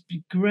 And these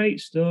great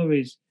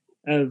stories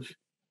of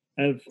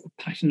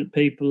passionate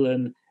people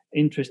and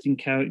interesting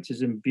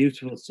characters and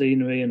beautiful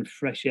scenery and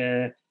fresh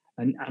air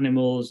and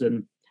animals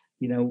and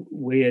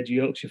weird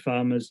Yorkshire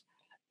farmers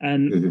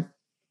and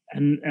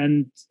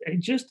it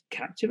just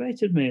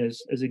captivated me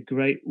as a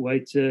great way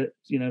to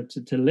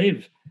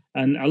live.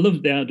 And I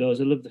loved the outdoors.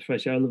 I loved the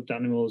fresh air. I loved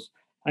animals.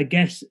 I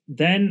guess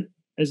then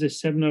as a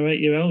 7 or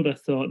 8 year old, I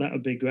thought that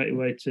would be a great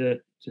way to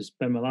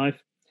spend my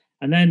life.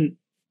 And then,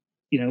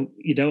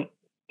 you don't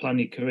plan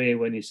your career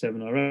when you're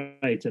 7 or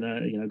 8. And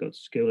I got to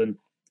school and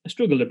I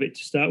struggled a bit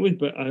to start with,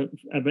 but I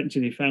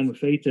eventually found my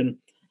feet. And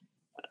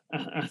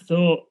I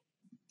thought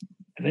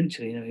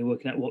eventually, you're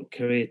working out what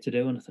career to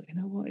do. And I thought,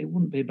 what, it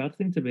wouldn't be a bad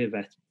thing to be a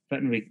vet.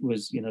 Veterinary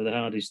was, the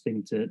hardest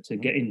thing to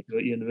get into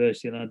at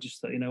university. And I just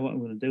thought, what, I'm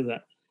going to do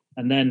that.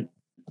 And then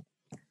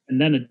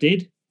I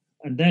did.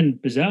 And then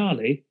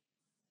bizarrely,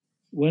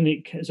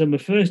 so my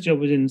first job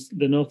was in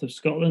the north of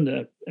Scotland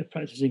at a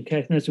practice in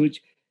Caithness,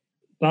 which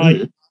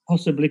by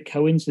possibly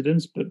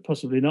coincidence, but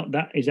possibly not,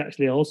 that is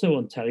actually also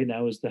on telly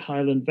now as the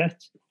Highland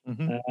Vet,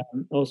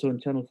 also on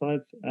Channel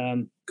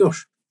 5.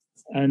 Gosh.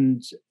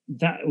 And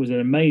that was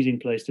an amazing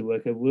place to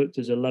work. I worked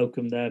as a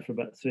locum there for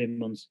about 3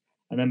 months.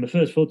 And then my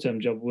first full-time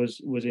job was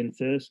in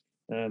Thirsk,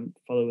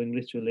 following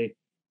literally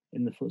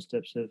in the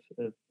footsteps of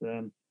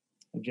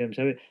James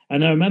Herriot.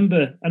 And I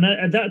remember,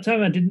 at that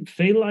time, I didn't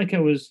feel like I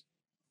was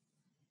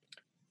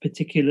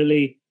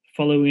particularly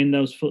following in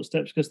those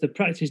footsteps because the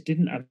practice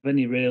didn't have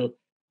any real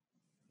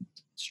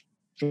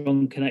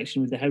strong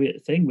connection with the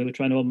Herriot thing. We were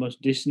trying to almost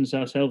distance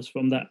ourselves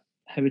from that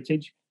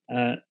heritage,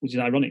 which is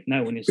ironic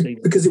now when you see.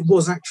 Because it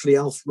was actually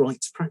Alf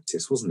Wright's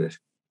practice, wasn't it?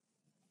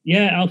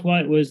 Yeah, Alf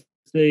White was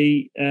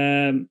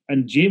and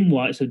Jim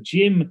White. So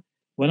Jim,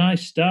 when I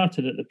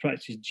started at the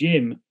practice,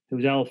 Jim, who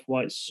was Alf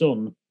White's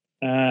son,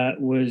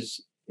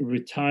 was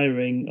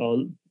retiring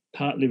or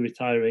partly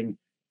retiring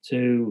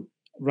to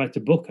write a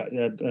book,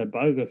 a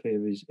biography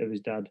of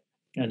his dad,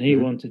 and he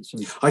wanted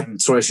some. I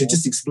should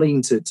just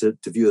explain to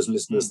viewers and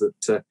listeners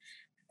that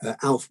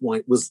Alf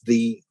White was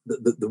the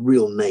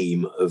real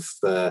name of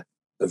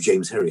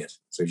James Herriot.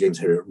 So James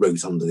Herriot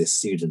wrote under this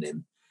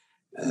pseudonym.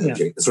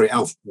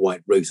 Alf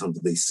White wrote under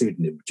the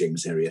pseudonym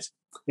James Herriot.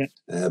 Yeah.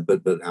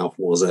 But Alf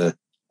was a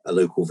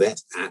local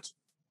vet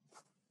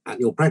at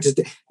your practice.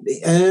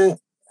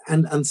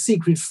 And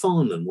Siegfried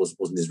Farnan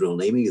wasn't his real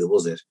name either,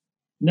 was it?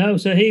 No,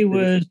 so he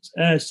was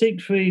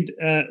Siegfried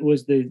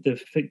was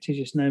the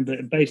fictitious name,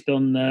 but based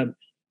on a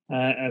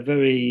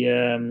very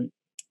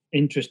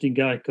interesting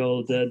guy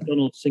called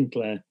Donald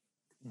Sinclair.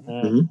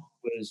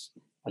 Was,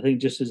 I think,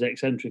 just as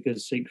eccentric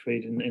as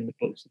Siegfried in the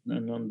books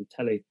and on the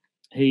telly.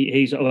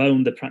 He sort of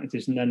owned the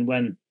practice, and then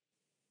when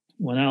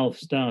Alf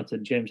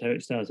started, James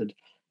Herrick started,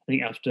 I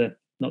think after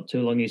not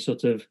too long, he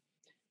sort of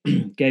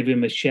gave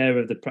him a share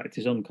of the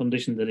practice on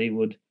condition that he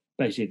would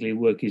basically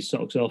work his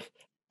socks off,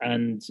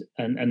 and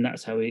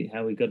that's how he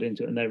got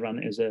into it, and they ran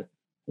it as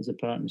a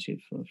partnership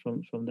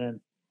from then.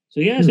 So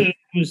yeah, so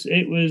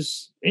it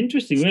was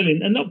interesting, really,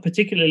 and not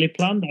particularly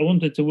planned. I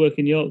wanted to work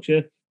in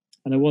Yorkshire,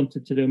 and I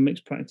wanted to do a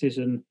mixed practice,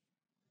 and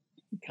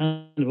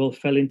kind of all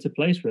fell into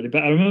place, really.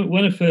 But I remember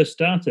when I first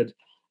started,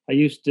 I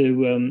used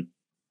to,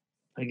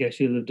 I guess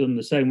you'll have done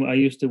the same. I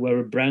used to wear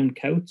a brown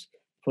coat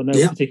for no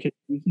particular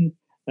reason.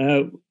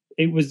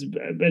 It was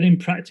an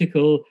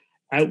impractical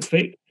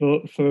outfit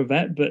for a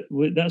vet, but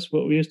that's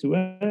what we used to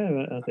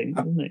wear, I think,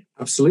 wasn't it?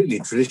 Absolutely,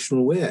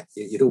 traditional wear.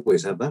 You'd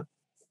always have that.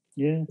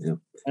 Yeah.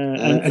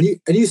 And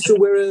you still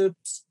wear a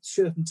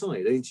shirt and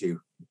tie, don't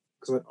you?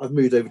 Because I've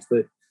moved over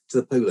to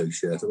the polo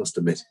shirt, I must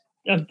admit.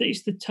 I've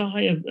ditched the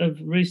tie of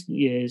recent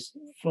years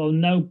for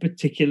no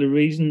particular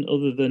reason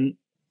other than,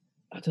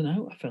 I don't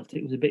know, I felt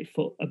it was a bit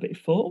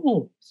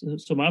formal.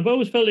 So I've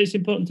always felt it's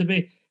important to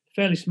be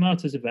fairly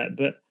smart as a vet,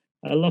 but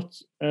a lot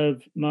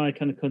of my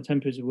kind of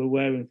contemporaries were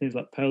wearing things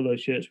like polo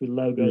shirts with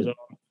logos on,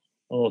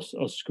 or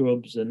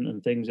scrubs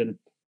and things.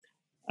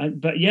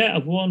 But yeah,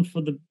 I've worn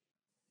for the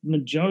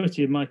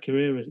majority of my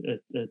career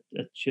a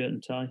shirt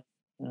and tie.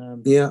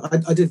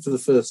 I did for the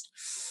first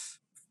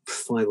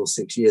 5 or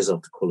 6 years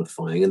after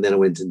qualifying, and then I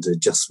went into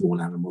just small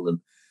animal,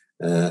 and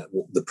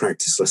the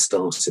practice I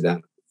started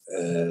at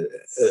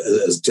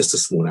as just a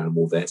small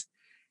animal vet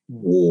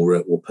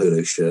wore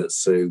polo shirts,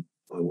 so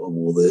I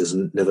wore those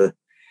and never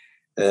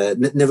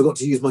got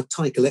to use my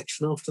tie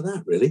collection after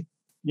that, really.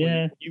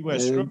 Yeah. Well, you wear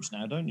scrubs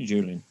now, don't you,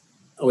 Julian?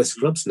 I wear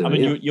scrubs now. I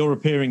mean, you're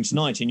appearing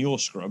tonight in your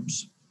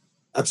scrubs.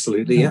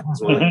 Absolutely, yeah.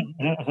 That's right.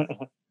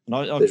 And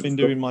I've been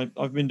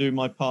doing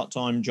my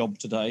part-time job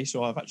today,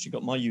 so I've actually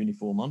got my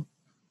uniform on.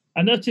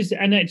 I noticed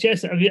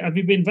NHS. Have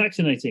you been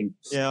vaccinating?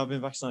 Yeah, I've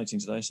been vaccinating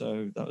today,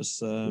 so that was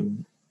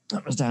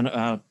down at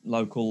our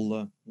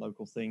local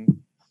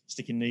thing,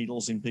 sticking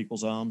needles in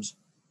people's arms.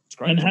 It's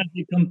great. And how do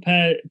you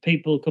compare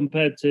people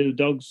compared to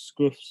dogs'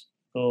 scruffs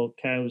or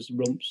cows'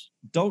 rumps?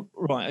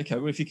 Right, okay.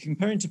 Well, if you're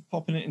comparing to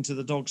popping it into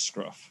the dog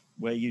scruff,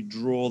 where you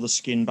draw the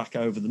skin back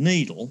over the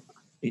needle,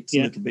 it's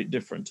a little bit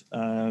different.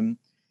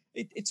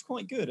 It's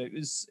quite good.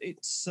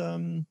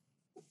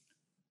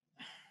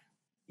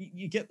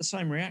 You get the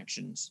same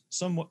reactions.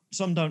 Some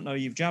don't know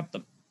you've jabbed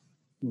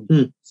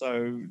them.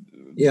 So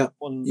you're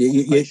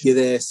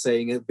there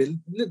saying a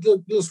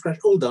little scratch,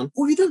 all done.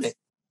 Oh, have you done it?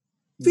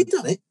 Have you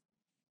done it?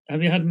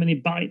 Have you had many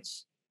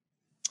bites?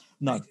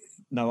 No,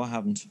 I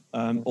haven't.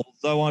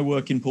 Although I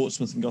work in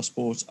Portsmouth and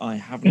Gosport, I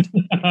haven't.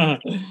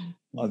 I've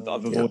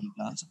avoided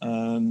that.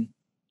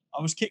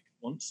 I was kicked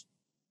once.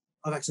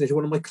 I vaccinated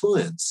one of my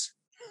clients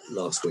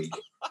last week,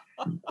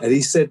 and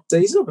he said,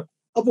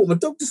 I brought my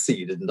dog to see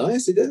you, didn't I? I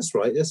said, that's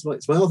right. It's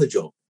my other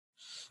job.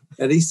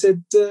 And he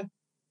said,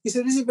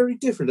 is it very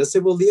different? I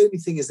said, well, the only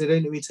thing is they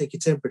don't let me take your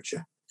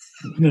temperature.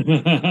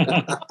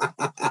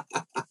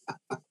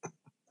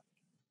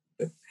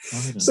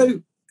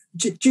 So,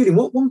 Julian,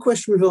 one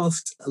question we've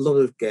asked a lot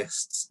of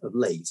guests of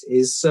late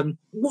is,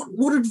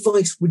 what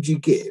advice would you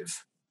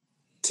give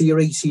to your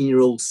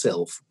 18-year-old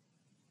self?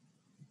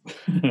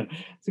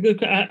 It's a good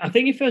question. I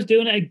think if I was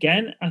doing it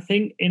again, I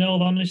think, in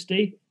all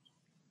honesty,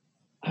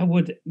 I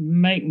would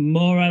make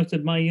more out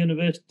of my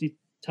university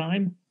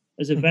time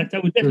as a vet. I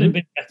would definitely be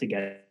a vet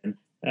again.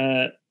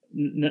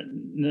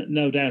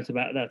 No doubt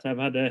about that. I've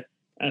had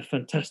a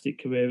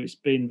fantastic career. It's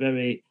been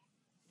very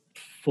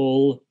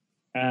full.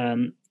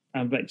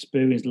 I've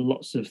experienced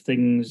lots of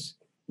things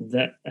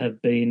that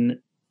have been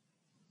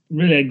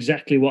really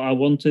exactly what I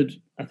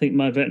wanted, I think,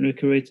 my veterinary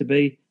career to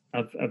be.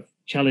 I've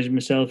challenged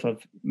myself.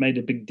 I've made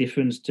a big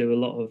difference to a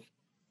lot of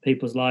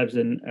people's lives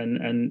and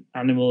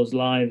animals'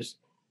 lives.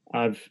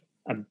 I've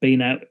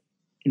been out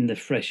in the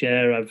fresh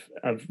air.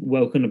 I've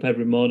woken up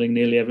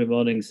nearly every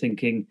morning,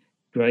 thinking,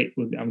 "Great,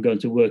 I'm going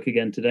to work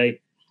again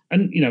today."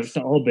 And it's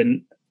not all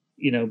been,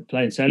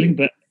 plain sailing,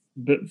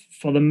 but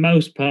for the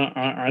most part,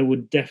 I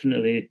would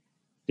definitely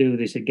do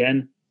this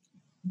again.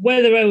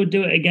 Whether I would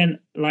do it again,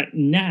 like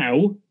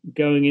now,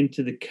 going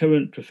into the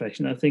current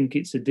profession, I think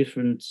it's a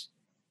different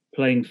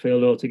playing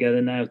field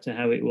altogether now to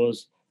how it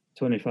was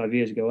 25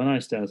 years ago when I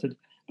started.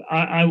 But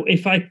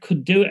if I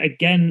could do it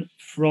again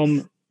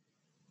from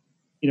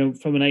an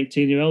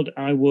 18-year-old,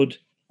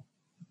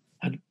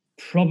 I'd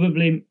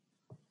probably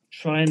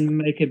try and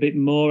make a bit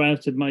more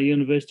out of my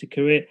university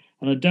career.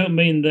 And I don't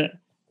mean that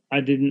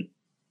at the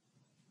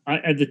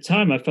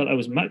time I felt I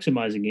was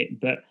maximizing it,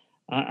 but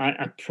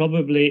I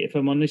probably, if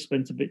I'm honest,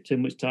 spent a bit too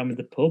much time in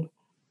the pub.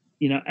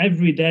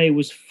 Every day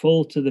was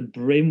full to the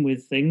brim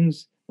with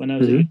things when I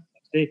was at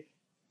university,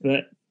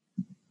 but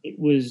it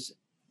was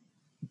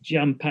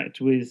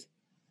jam-packed with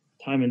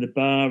time in the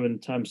bar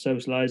and time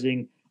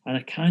socializing. And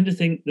I kind of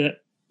think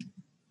that,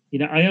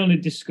 I only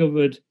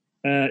discovered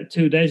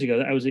 2 days ago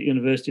that I was at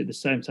university at the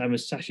same time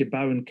as Sacha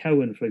Baron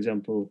Cohen, for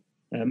example.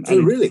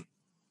 Really?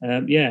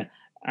 Yeah.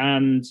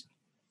 And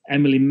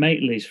Emily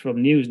Maitlis from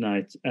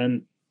Newsnight,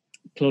 and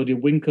Claudia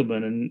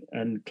Winkleman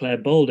and Claire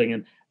Balding,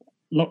 and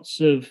lots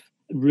of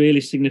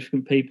really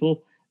significant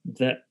people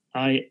that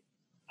I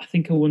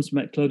think I once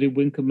met Claudia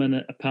Winkleman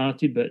at a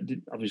party, but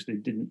obviously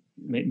didn't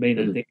mean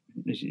anything.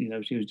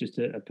 She was just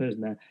a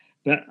person there.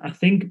 But I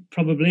think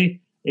probably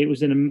it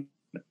was an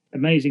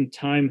amazing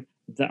time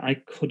that I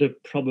could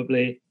have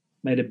probably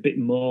made a bit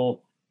more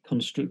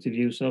constructive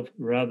use of,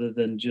 rather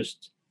than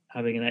just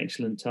having an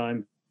excellent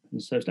time.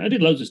 And so I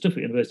did loads of stuff at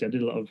university. I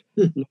did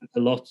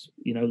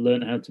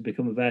learned how to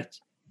become a vet.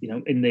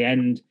 In the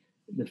end,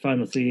 the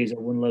final 3 years, I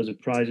won loads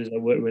of prizes. I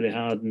worked really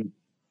hard and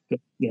got,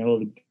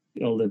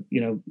 all the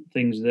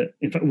things that.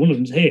 In fact, one of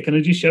them's here. Can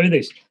I just show you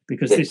this?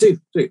 Because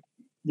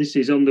this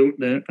is on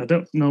the. I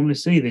don't normally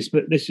see this,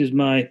 but this is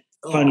my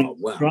final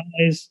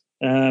prize.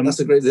 That's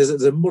a great.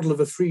 There's a model of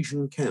a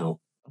Frisian cow.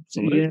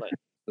 Absolutely. Yeah.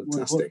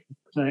 Fantastic.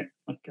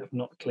 I've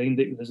not cleaned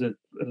it. There's a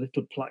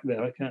little plaque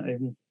there. I can't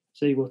even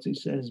see what it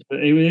says,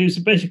 but it was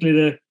basically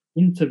the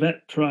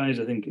Intervet Prize,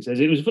 I think it says.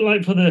 It was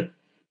for the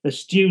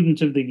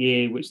student of the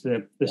year, which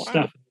the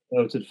staff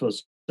voted for.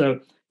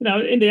 So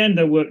in the end,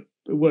 I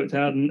worked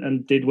hard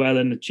and did well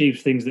and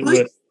achieved things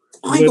that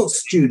I got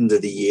student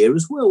of the year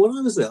as well when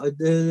I was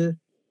there.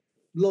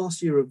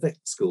 Last year at vet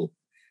school.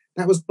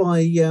 That was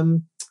by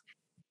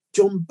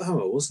John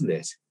Bower, wasn't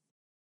it?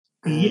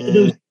 Yeah,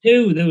 there was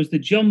two. There was the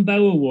John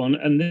Bower one,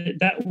 and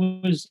that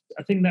was,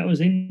 I think that was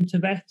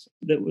Intervet.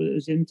 That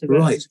was Intervet.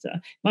 Right.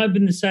 Might have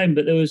been the same,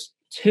 but there was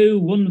two.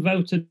 One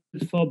voted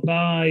for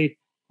by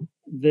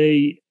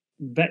the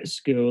vet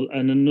school,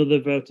 and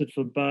another voted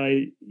for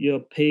by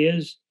your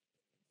peers.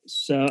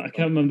 So I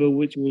can't remember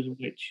which was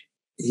which.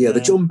 Yeah,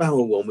 the John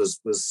Bower one was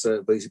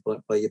basically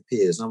by your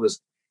peers, and I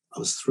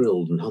was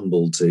thrilled and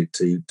humbled to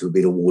have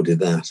been awarded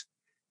that.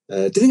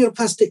 Didn't get a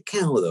plastic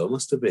cow though, I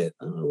must admit.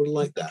 I would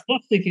like that.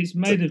 Plastic, it's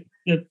made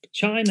of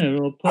China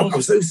or porcelain.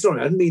 I'm so sorry.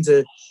 I didn't mean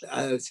to.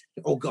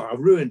 Oh God, I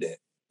ruined it.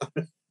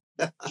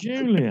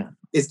 Julian,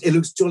 it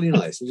looks jolly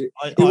nice.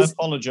 I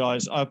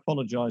apologise. I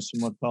apologise to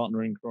my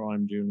partner in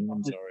crime, Julian.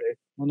 I'm sorry.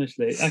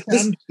 Honestly,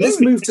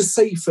 let's move to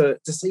safer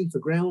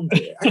ground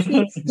here.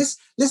 Actually,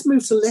 let's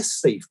move to less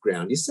safe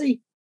ground. You say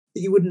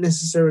that you wouldn't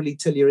necessarily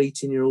tell your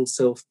 18-year-old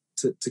self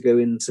to go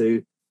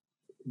into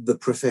the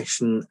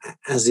profession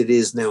as it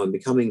is now and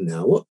becoming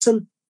now.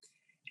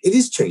 It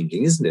is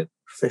changing, isn't it?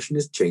 Profession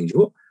is changing.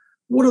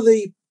 What are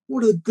the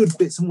good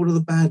bits and what are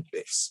the bad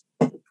bits?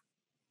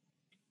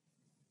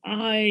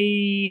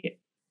 I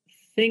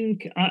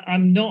think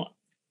I'm not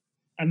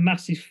a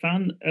massive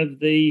fan of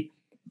the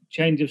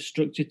change of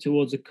structure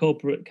towards a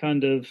corporate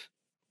kind of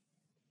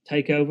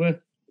takeover.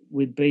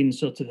 We've been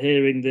sort of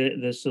hearing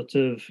the sort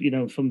of,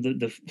 from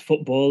the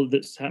football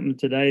that's happened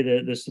today,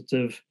 the sort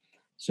of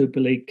Super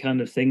League kind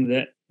of thing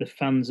that the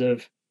fans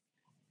have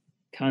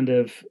kind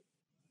of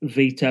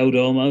vetoed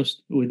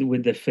almost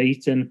with their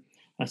feet. And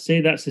I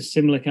see that's a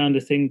similar kind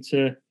of thing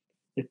to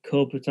the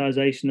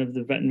corporatization of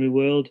the veterinary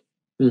world.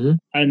 Mm-hmm.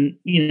 And,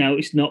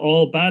 it's not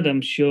all bad.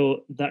 I'm sure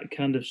that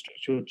kind of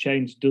structural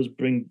change does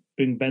bring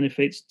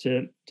benefits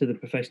to the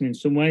profession in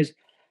some ways.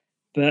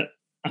 But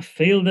I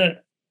feel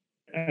that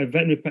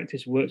veterinary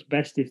practice works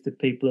best if the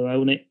people who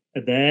own it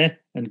are there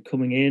and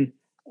coming in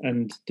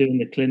and doing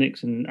the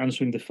clinics and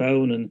answering the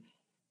phone and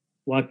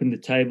wiping the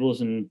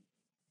tables and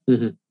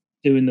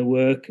doing the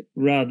work,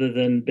 rather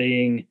than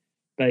being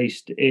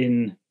based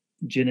in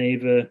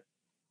Geneva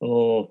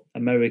or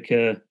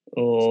America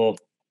or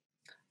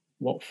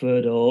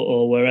Watford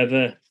or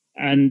wherever.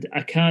 And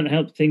I can't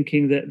help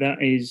thinking that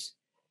is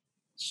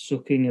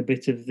sucking a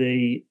bit of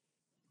the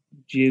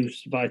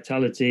juice,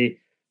 vitality,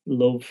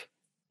 love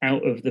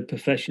out of the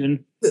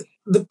profession.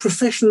 The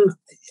profession,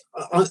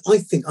 I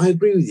think, I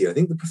agree with you. I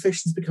think the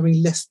profession is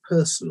becoming less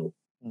personal.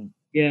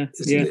 Yeah,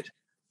 isn't it?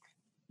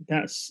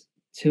 That's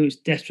to its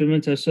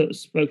detriment. I sort of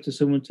spoke to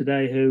someone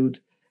today who'd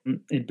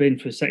been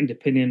for a second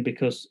opinion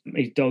because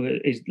his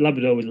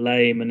Labrador was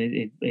lame, and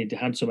he'd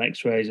had some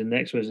X-rays, and the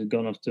X-rays had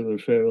gone off to a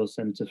referral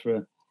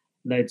centre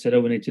they'd said,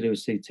 "Oh, we need to do a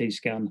CT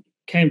scan."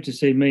 Came to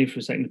see me for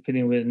a second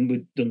opinion, and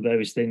we'd done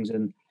various things,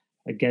 and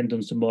again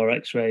done some more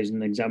X-rays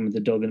and examined the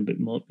dog a bit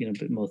more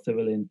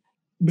thoroughly. And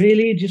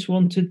really, he just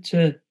wanted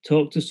to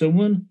talk to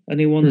someone, and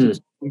he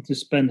wanted to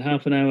spend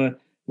half an hour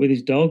with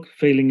his dog,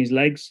 feeling his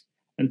legs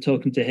and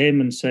talking to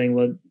him and saying,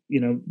 well,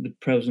 the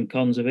pros and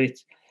cons of it.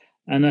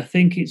 And I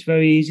think it's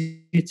very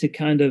easy to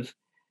kind of,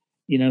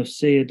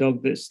 see a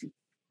dog that's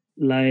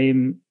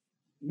lame.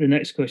 The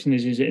next question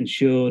is it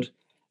insured?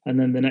 And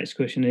then the next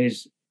question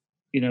is,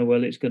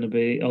 well, it's going to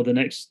be, or the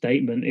next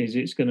statement is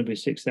it's going to be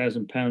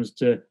 £6,000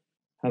 to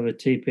have a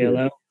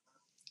TPLO.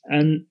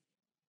 And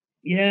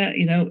yeah,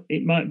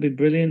 it might be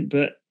brilliant,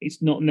 but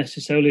it's not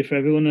necessarily for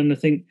everyone. And I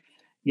think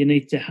you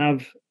need to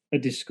have a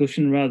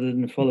discussion rather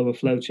than follow a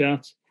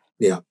flowchart.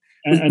 Yeah.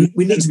 And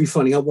we need to be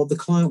finding out what the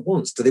client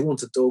wants. Do they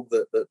want a dog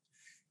that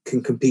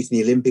can compete in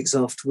the Olympics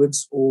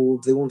afterwards, or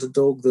they want a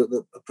dog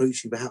that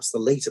approaching perhaps the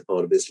later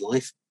part of his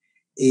life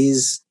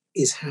is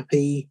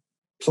happy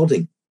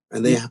plodding,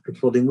 and they're happy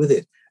plodding with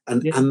it,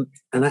 and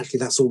actually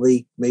that's all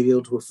they may be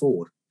able to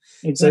afford.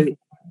 Exactly.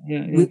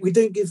 So we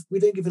don't give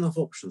enough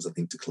options, I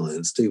think, to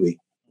clients, do we?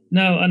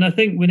 No, and I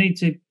think we need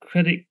to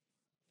credit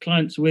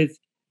clients with,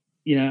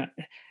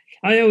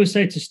 I always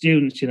say to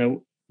students,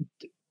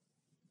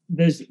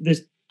 there's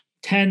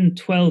 10,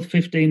 12,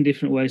 15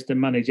 different ways to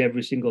manage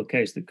every single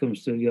case that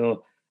comes through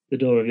the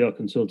door of your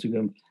consulting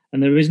room.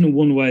 And there isn't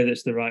one way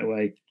that's the right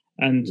way.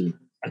 And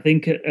I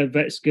think at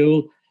vet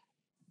school,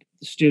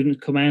 students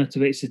come out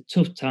of it, it's a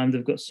tough time.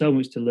 They've got so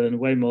much to learn,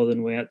 way more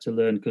than we had to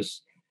learn,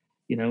 because,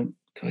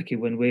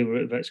 when we were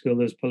at vet school,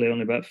 there was probably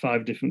only about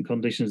 5 different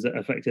conditions that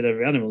affected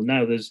every animal.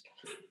 Now there's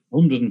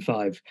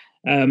 105.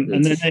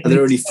 And there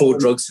are only 4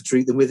 drugs to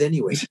treat them with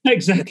anyway.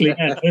 Exactly,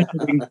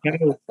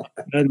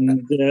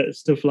 and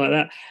stuff like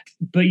that.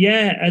 But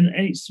and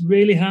it's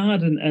really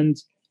hard. And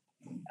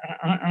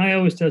I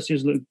always tell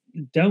students, look,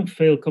 don't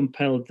feel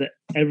compelled that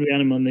every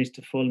animal needs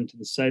to fall into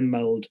the same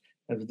mold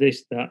of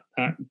this, that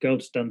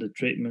gold standard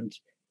treatment,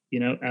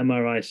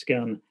 MRI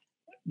scan,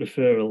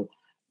 referral.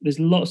 There's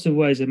lots of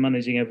ways of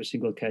managing every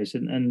single case,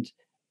 and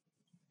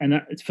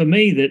for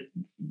me, that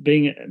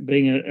being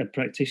a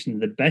practitioner,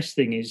 the best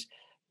thing is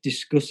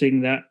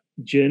discussing that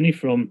journey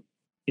from,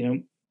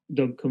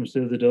 dog comes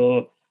through the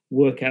door,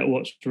 work out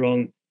what's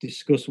wrong,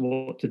 discuss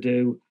what to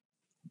do,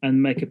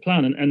 and make a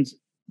plan.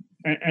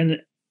 And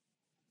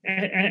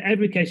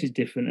every case is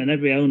different, and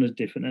every owner is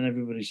different, and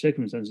everybody's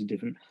circumstances is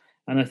different.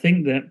 And I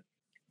think that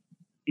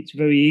it's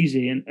very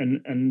easy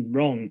and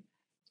wrong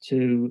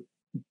to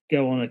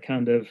go on a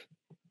kind of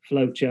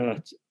flow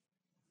chart.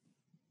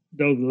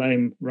 Dog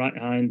lame, right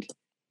hind,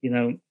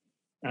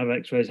 have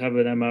x-rays, have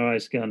an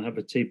MRI scan, have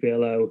a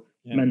TPLO,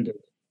 mended,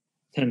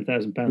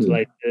 £10,000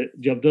 later,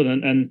 job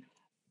done. And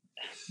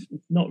it's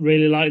not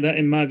really like that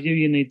in my view.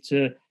 You need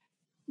to,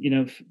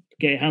 get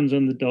your hands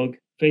on the dog,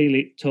 feel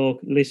it, talk,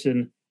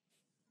 listen,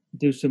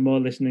 do some more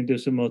listening, do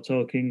some more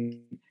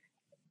talking,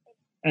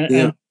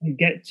 and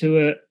get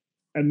to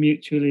a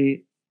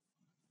mutually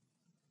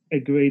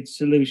agreed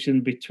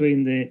solution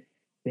between the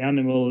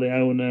animal, the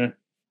owner,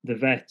 the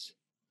vet,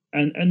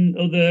 and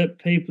other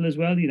people as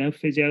well,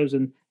 physios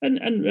and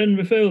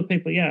referral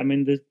people. I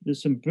mean,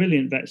 there's some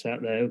brilliant vets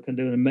out there who can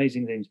do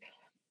amazing things,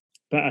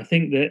 but I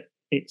think that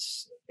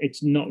it's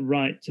not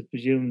right to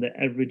presume that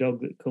every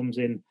dog that comes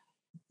in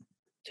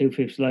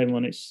 2/5 lame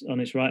on its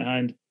right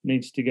hind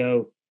needs to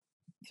go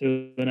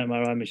through an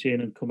MRI machine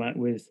and come out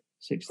with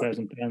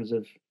 £6,000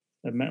 of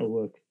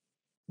metalwork.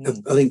 I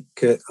think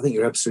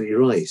you're absolutely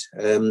right.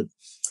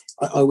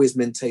 I always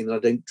maintain that I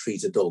don't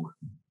treat a dog.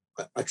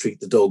 I treat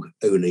the dog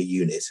owner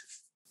unit.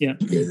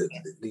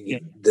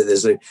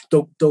 There's no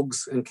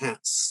dogs and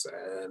cats,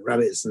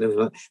 rabbits, and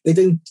everything like that. They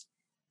don't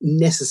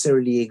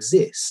necessarily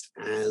exist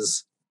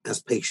as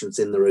patients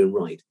in their own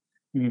right.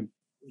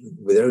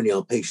 They only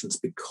are patients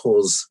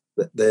because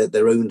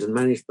they're owned and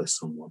managed by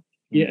someone.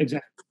 Yeah,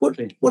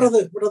 exactly. What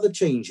other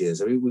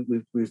changes? I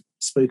mean, we've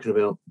spoken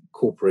about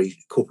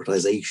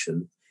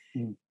corporatization.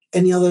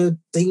 Any other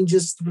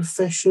dangers to the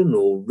profession,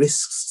 or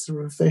risks to the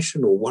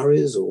profession, or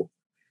worries, or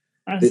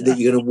that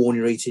you're going to warn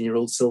your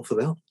 18-year-old self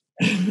about?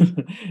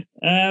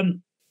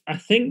 I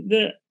think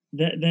that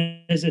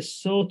there's a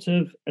sort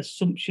of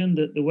assumption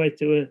that the way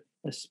to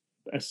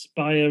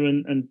aspire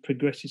and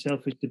progress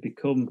yourself is to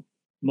become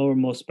more and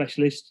more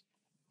specialist.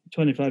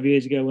 25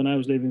 years ago, when I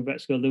was leaving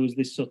vet school, there was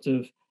this sort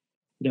of,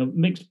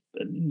 mixed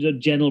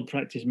general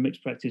practice,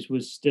 mixed practice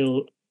was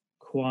still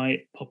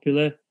quite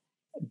popular,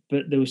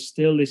 but there was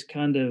still this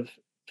kind of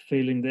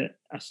feeling that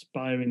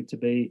aspiring to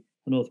be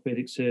an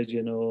orthopedic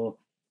surgeon or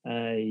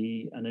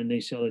an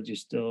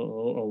anesthesiologist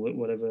or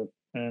whatever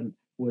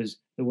was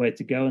the way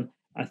to go. And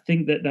I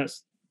think that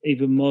that's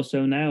even more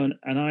so now.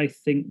 And I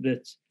think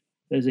that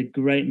there's a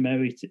great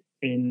merit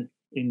in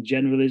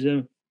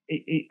generalism.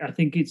 I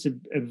think it's a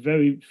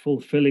very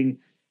fulfilling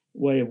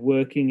way of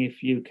working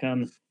if you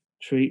can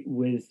treat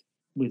with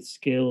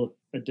skill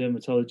a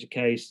dermatology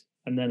case,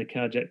 and then a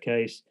cardiac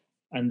case,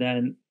 and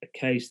then a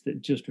case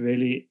that just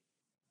really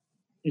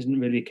isn't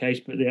really a case,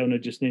 but the owner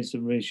just needs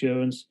some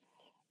reassurance.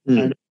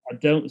 And I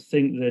don't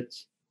think that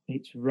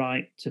it's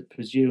right to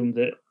presume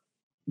that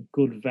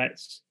good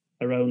vets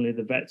are only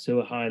the vets who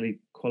are highly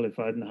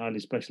qualified and highly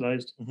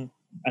specialised.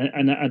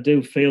 And I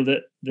do feel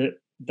that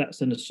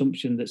that's an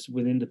assumption that's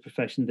within the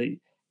profession, that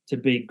to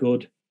be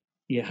good,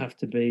 you have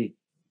to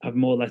have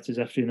more letters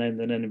after your name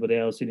than anybody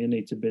else, and you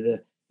need to be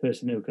the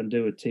person who can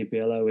do a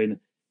TPLO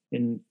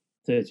in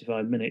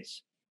 35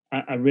 minutes.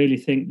 I really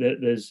think that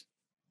there's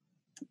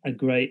a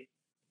great,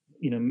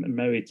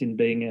 merit in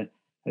being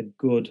a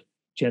good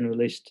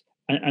generalist,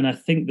 and I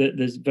think that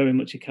there's very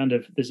much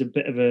there's a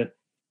bit of a,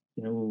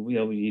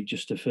 you're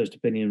just a first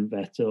opinion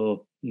vet,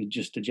 or you're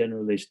just a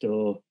generalist,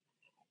 or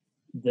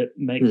that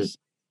makes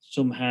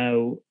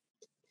somehow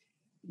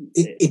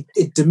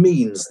it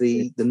demeans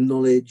the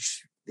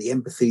knowledge, the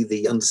empathy,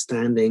 the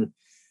understanding,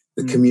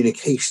 the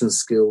communication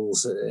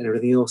skills, and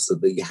everything else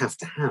that you have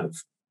to have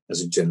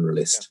as a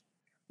generalist.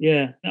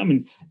 Yeah, I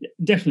mean,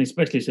 definitely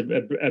specialists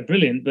are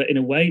brilliant, but in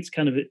a way, it's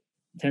kind of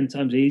 10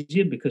 times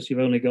easier because you've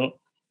only got,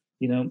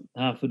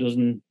 half a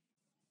dozen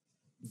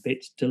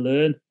bits to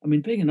learn. I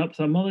mean, being an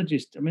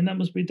ophthalmologist, I mean, that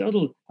must be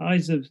doddle.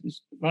 Eyes of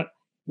like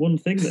one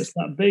thing that's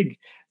that big.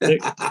 That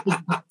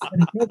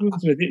any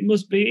problems with it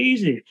must be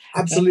easy.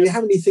 Absolutely.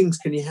 How many things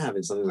can you have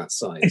in something that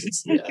size?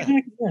 It's,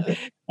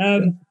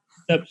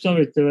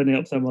 Sorry to any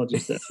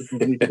ophthalmologists.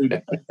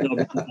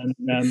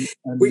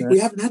 We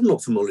haven't had an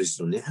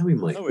ophthalmologist on yet, have we,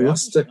 Mike? No, we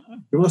must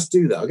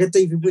do that. I'll get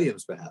David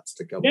Williams perhaps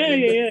to come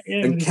on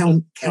and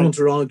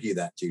counter argue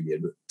that,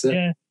 Julian. But,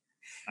 yeah.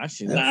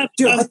 Actually,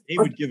 he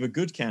would give a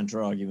good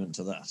counter argument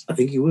to that. I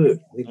think he would.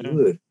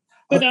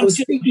 But I was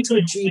speaking to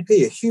a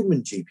GP, a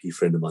human GP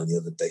friend of mine the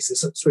other day,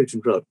 so sorry to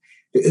interrupt,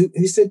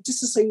 who said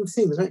just the same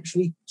thing, that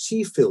actually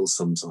she feels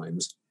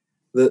sometimes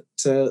that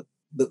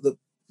that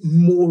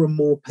more and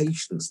more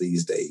patients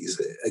these days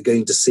are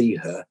going to see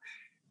her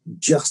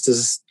just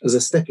as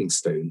a stepping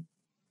stone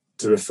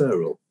to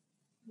referral.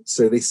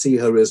 So they see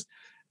her as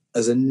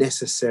a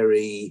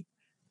necessary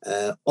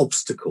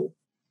obstacle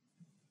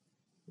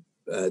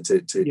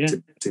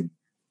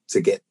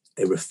to get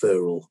a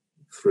referral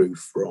through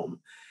from.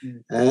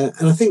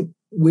 And I think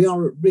we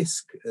are at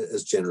risk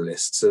as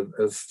generalists of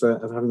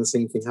having the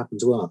same thing happen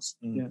to us.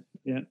 And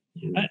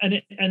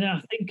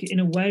I think in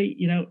a way,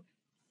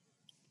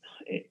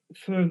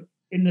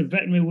 in the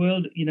veterinary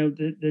world,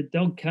 the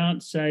dog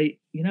can't say,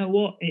 you know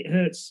what, it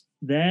hurts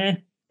there,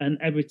 and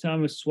every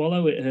time I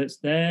swallow it hurts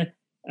there,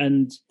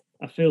 and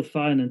I feel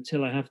fine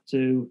until I have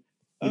to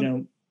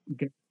go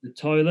to the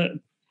toilet.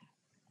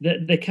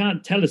 They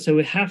can't tell us, so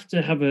we have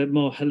to have a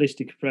more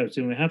holistic approach,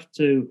 and we have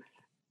to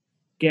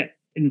get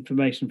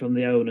information from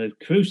the owner,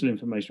 crucial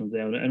information from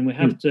the owner, and we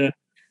have to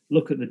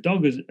look at the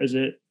dog as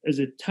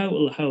a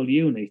total whole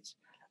unit.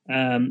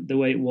 The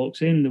way it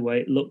walks in, the way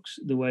it looks,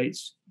 the way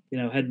its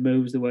head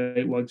moves, the way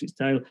it wags its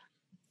tail,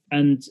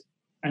 and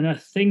I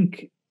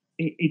think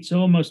it's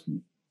almost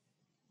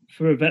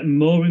for a vet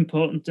more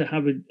important to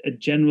have a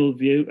general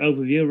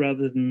overview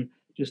rather than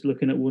just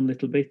looking at one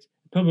little bit.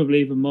 Probably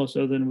even more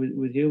so than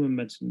with human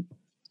medicine.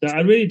 So I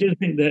really do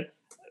think that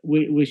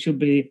we should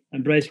be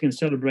embracing and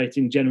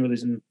celebrating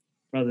generalism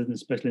rather than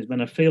specialism.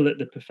 And I feel that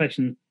the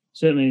profession,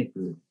 certainly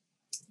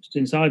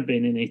since I've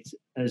been in it,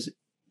 has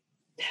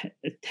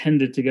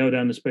tended to go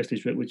down the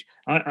specialist route, which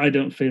I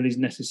don't feel is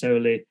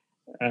necessarily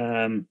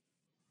the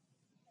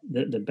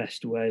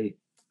best way.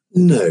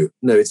 No,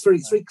 it's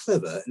very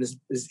clever, and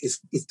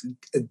it's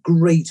a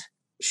great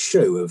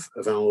show of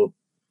our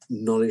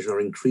knowledge, our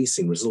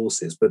increasing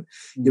resources. But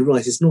you're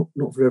right, it's not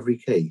for every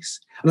case.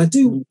 And I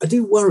do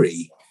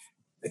worry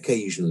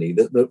occasionally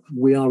that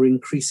we are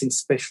increasing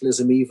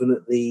specialism even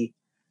at the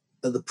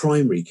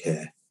primary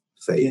care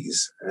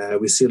phase.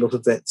 We see a lot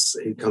of vets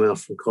who come out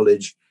from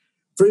college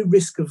very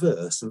risk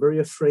averse and very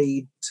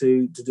afraid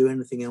to do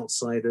anything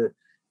outside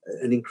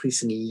an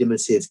increasingly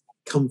limited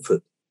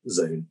comfort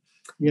zone.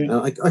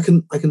 I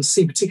can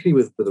see,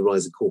 particularly with the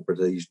rise of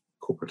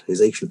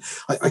corporatization,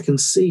 I can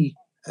see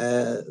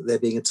there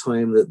being a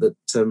time that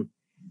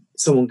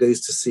someone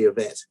goes to see a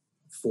vet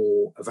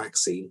for a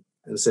vaccine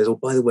and says, "Oh,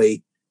 by the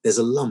way, there's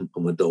a lump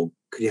on my dog.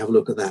 Could you have a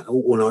look at that?"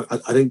 Oh, no,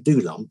 I don't do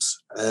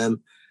lumps,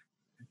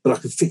 but I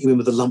can fit you in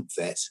with a lump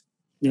vet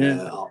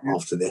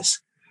after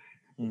this.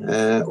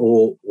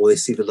 Or they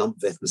see the lump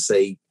vet and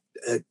say,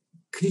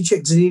 "Could you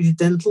check, does he need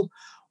dental?"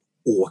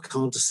 Or, "I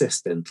can't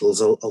assess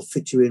dentals. I'll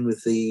fit you in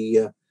with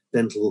the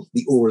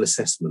oral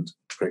assessment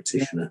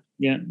practitioner."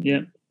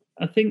 Yeah.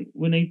 I think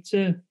we need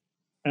to,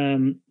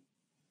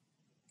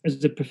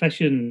 as a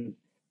profession,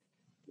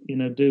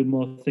 do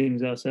more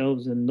things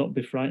ourselves and not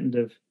be frightened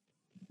of,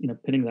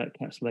 pinning that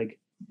cat's leg.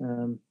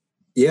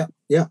 Yeah.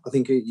 I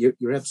think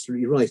you're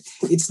absolutely right.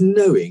 It's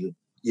knowing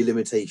your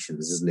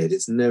limitations, isn't it?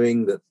 It's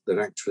knowing that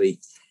actually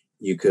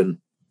you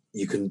can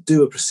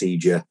do a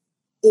procedure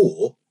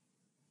or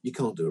you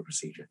can't do a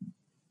procedure.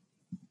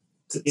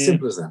 It's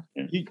simple as that.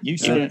 You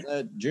sound,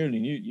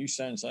 Julian, you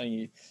sound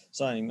saying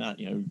that,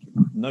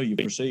 know your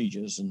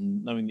procedures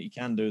and knowing that you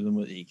can do them,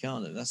 that you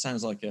can't do. That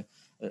sounds like a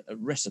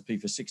recipe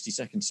for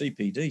 60-second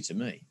CPD to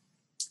me.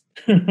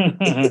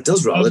 It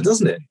does rather,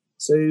 doesn't it?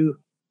 So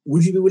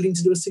would you be willing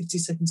to do a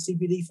 60-second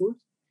CPD for us?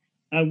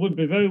 I would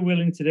be very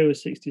willing to do a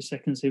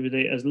 60-second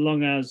CPD as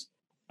long as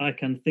I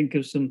can think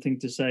of something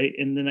to say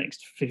in the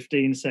next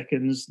 15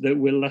 seconds that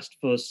will last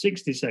for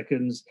 60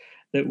 seconds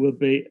that will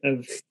be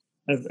of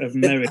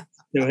merit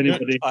to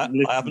anybody. I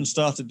haven't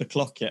started the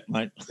clock yet,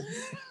 mate.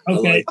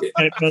 Okay,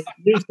 but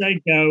you say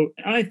go.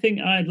 I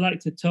think I'd like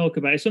to talk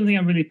about something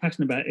I'm really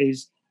passionate about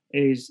is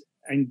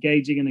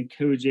engaging and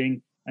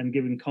encouraging and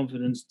giving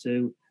confidence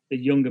to the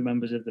younger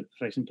members of the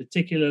profession,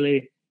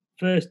 particularly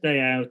first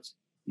day out.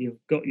 You've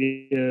got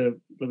your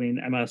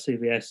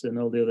MRCVS and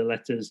all the other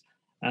letters,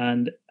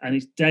 and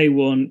it's day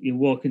one. You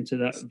walk into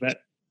that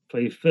vet for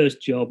your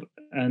first job,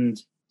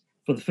 and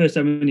for the first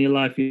time in your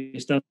life, you're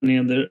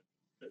standing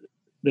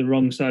the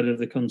wrong side of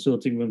the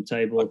consulting room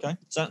table. Okay,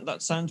 so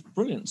that sounds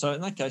brilliant. So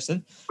in that case,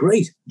 then,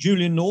 Great.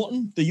 Julian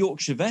Norton, the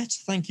Yorkshire vet.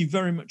 Thank you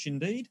very much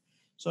indeed.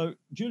 So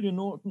Julian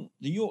Norton,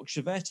 the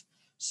Yorkshire vet.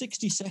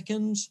 60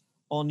 seconds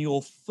on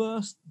your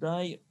first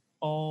day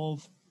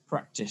of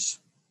practice,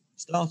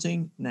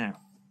 starting now.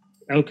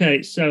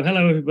 Okay, so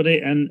hello everybody,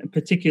 and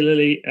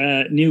particularly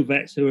new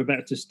vets who are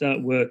about to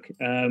start work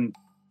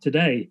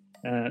today.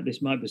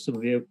 This might be some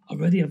of you.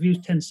 Already I've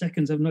used 10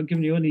 seconds. I've not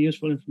given you any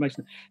useful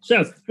information.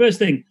 So first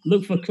thing,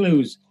 look for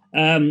clues.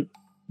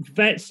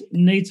 Vets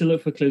need to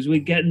look for clues.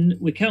 We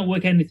can't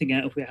work anything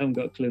out if we haven't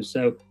got clues.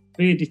 So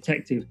be a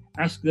detective,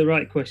 ask the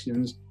right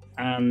questions,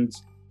 and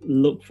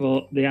look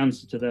for the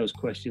answer to those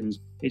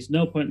questions. It's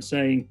no point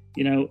saying,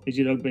 is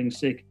your dog being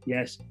sick?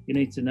 Yes. You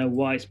need to know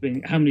why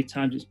how many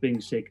times it's being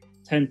sick.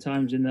 10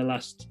 times in the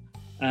last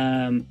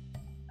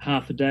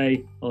half a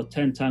day, or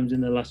 10 times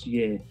in the last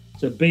year.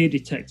 So be a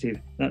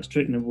detective. That's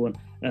trick number one.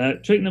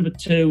 Trick number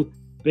two,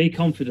 be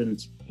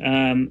confident.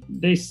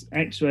 This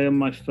x-ray on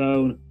my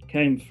phone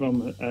came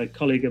from a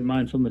colleague of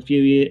mine from a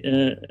few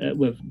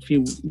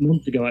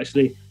months ago,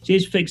 actually.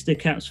 She's fixed a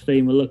cat's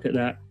femur. Look at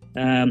that.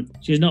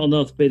 She's not an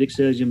orthopedic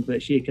surgeon,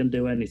 but she can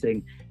do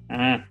anything.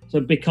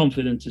 So be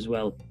confident as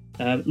well.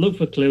 Look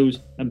for clues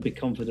and be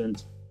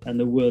confident, and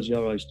the world's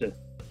your oyster.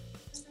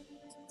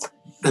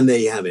 And there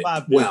you have it.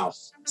 Wow,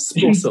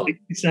 spot on.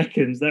 60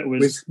 seconds. That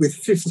was with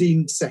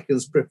 15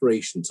 seconds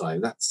preparation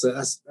time. That's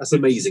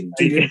amazing.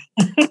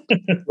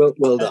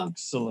 well done.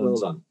 Excellent. Well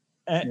done.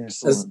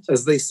 Excellent.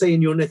 As they say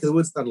in your neck of the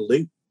woods, that'll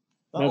do.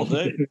 That'll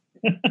do.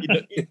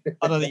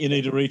 I don't think you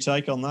need a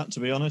retake on that, to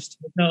be honest.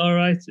 No, all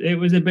right. It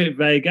was a bit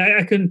vague.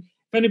 I can,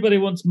 if anybody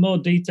wants more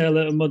detail,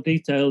 a more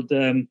detailed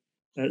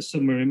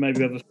summary,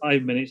 maybe over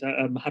 5 minutes,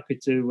 I'm happy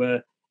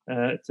to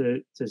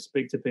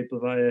speak to people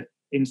via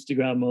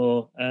Instagram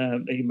or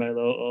email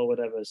or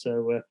whatever.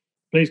 So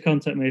please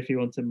contact me if you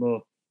want a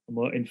more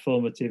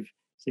informative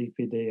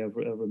CPD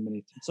over a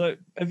minute. So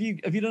have you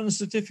done a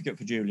certificate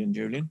for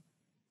Julian?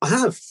 I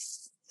have.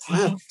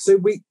 So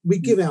we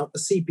give out a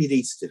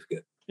CPD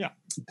certificate. Yeah.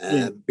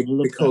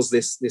 Because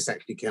this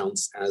actually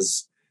counts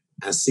as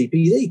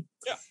CPD.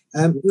 Yeah.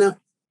 Now,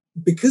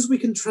 because we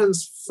can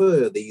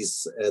transfer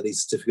these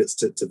certificates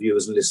to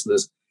viewers and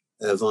listeners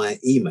via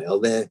email,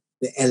 they're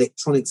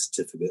electronic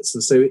certificates,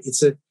 and so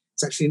it's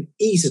actually an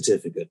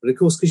e-certificate. But of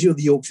course, because you're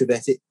the Yorkshire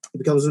vet, it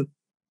becomes an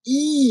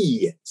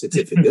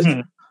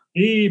e-certificate.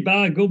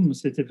 E-bar gum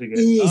certificate.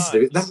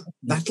 E-certificate.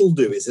 That'll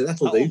do it. So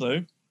that'll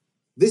do.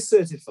 This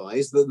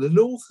certifies that the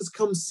North has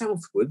come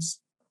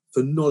southwards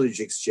for knowledge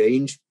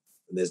exchange,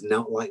 and there's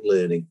now like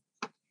learning.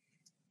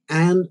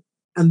 And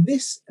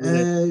this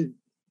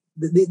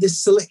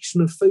this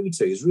selection of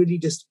photos really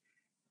just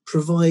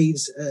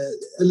provides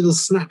a little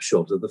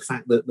snapshot of the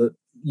fact that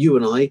you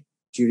and I,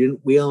 Julian,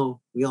 we are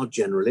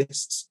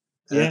generalists.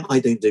 I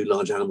don't do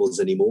large animals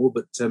anymore,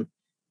 but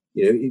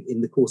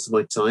in the course of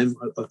my time,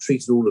 I've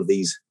treated all of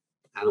these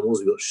animals.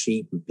 We've got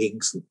sheep and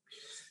pigs and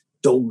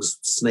dogs,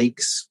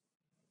 snakes.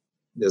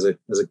 There's a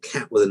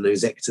cat with a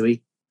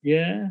nosectomy.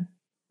 Yeah.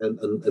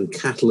 And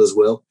cattle as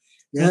well.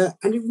 Yeah.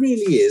 And it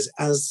really is,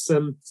 as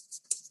the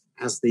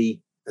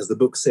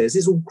book says,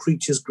 it's all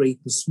creatures great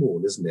and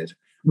small, isn't it?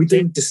 We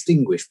don't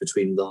distinguish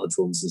between large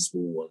ones and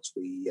small ones.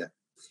 We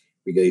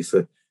go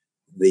for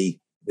the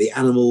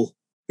animal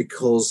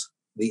because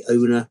the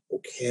owner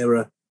or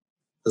carer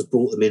has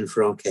brought them in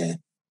for our care.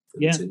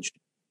 Attention.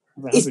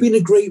 It's been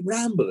a great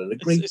ramble and a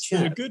great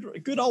chat. Been a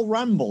good old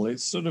ramble.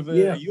 It's sort of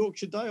a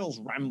Yorkshire Dales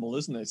ramble,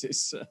 isn't it?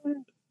 It's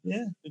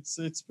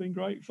it's been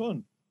great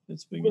fun.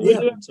 It's been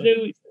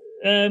great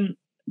fun.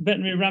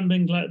 Veterinary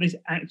rambling like this,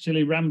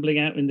 actually rambling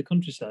out in the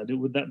countryside,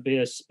 would that be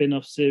a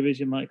spin-off series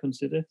you might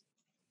consider?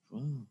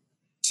 Wow.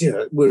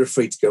 Yeah, we're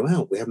afraid to go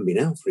out. We haven't been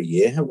out for a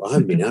year. I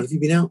haven't been out. Have you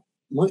been out,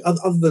 Mike?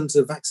 Other than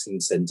to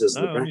vaccine centres?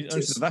 No, only to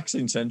the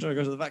vaccine centre. I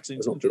go to the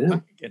vaccine centre and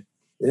back again.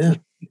 Yeah.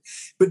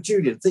 But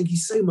Julian, thank you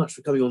so much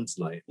for coming on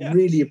tonight. Yeah.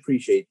 Really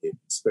appreciate it,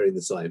 sparing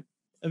the time.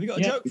 Have you got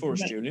a joke for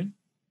us, Julian?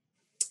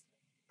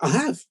 I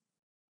have.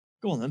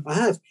 Go on then. I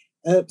have.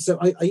 So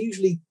I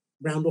usually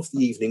round off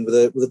the evening with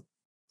a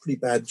pretty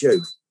bad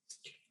joke,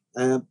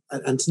 and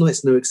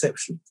tonight's no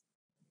exception.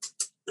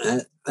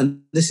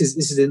 And this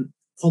is in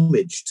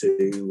homage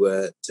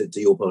to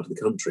your part of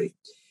the country,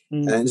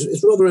 and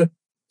it's rather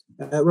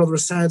a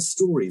sad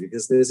story,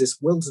 because there's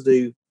this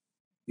well-to-do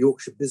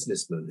Yorkshire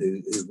businessman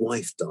whose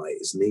wife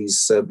dies, and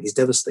he's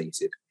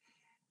devastated.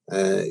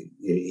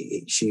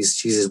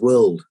 She's his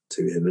world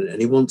to him, and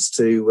he wants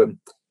to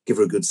give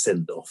her a good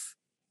send-off.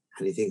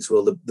 And he thinks,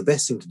 well, the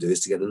best thing to do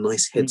is to get a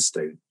nice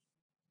headstone.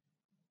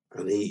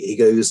 And he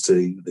goes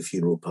to the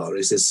funeral parlour.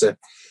 He says,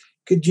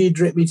 could you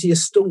direct me to your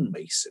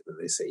stonemason? And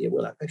they say, yeah,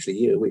 well,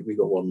 actually, we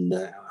got one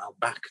out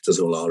back, does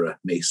all our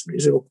masonry.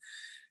 He said, well,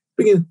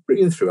 bring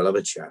him through, I'll have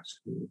a chat.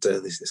 And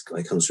this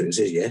guy comes through and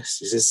says, yes.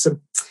 He says,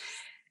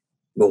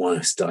 my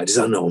wife's died. He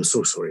says, oh, no, I'm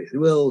so sorry.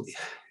 Well,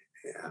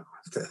 Yeah,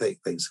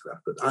 thanks for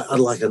that. But I'd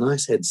like a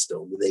nice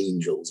headstone with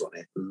angels on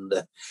it.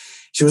 And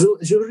she was a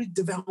very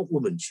devout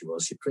woman. She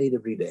was. She prayed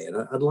every day, and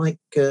I'd like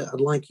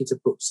you to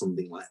put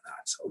something like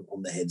that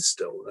on the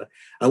headstone.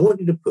 I want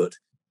you to put,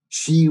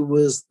 "She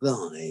was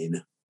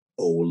thine,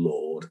 O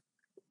Lord."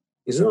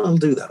 He said, "I'll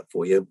do that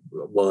for you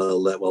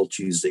while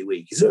Tuesday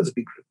week." He said, "It's a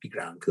big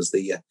ground because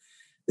the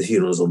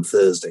funeral's on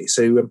Thursday."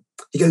 So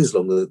he goes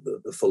along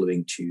the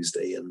following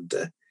Tuesday and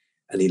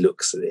he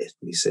looks at it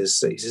and he says,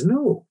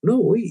 "No,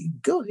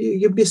 God,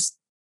 you missed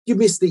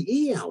the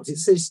E out. It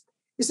says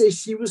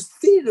she was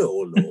thin,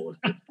 oh Lord.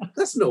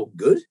 That's no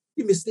good.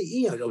 You missed the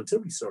E out. I'm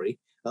terribly sorry.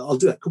 I'll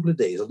do it a couple of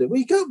days. I'll do it." "Well,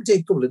 you can't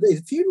take a couple of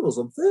days. The funeral's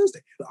on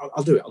Thursday."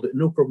 I'll do it. I'll do it.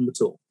 No problem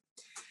at all."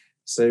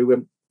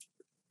 So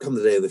come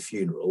the day of the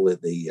funeral,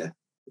 the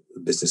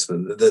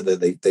businessmen,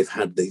 they've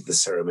had the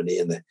ceremony,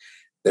 and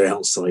they're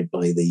outside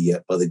by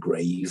the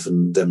grave,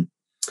 and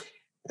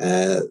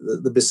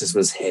the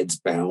businessman's head's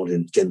bowed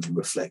in gentle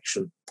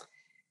reflection,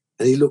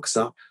 and he looks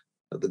up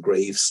at the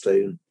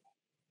gravestone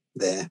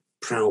there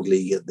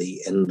proudly at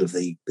the end of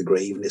the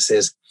grave, and it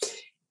says,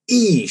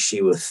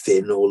 she were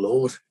thin, oh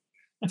Lord."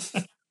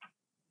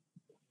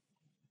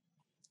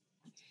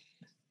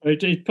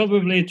 It's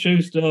probably a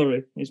true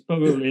story. It's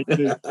probably a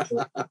true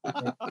story.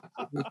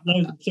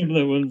 There's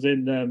similar ones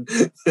in. Did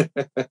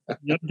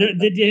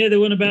you hear the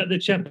one about the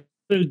chap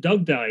whose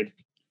dog died?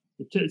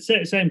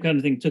 Same kind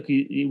of thing.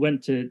 He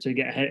went to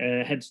get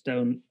a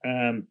headstone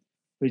for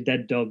his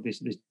dead dog.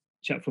 This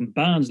chap from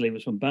Barnsley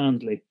was from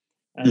Barnsley,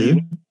 and he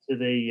went to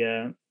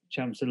the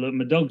chap and said, "Look,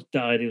 my dog's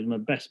died. He was my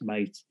best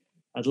mate.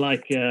 I'd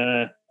like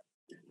a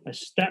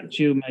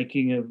statue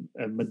making of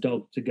my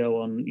dog to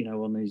go on,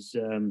 on his."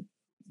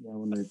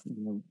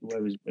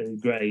 Where his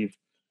grave,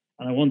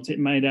 and I want it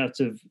made out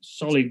of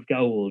solid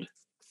gold.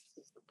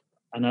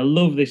 And I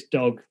love this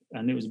dog,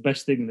 and it was the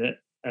best thing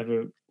that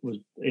ever was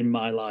in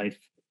my life.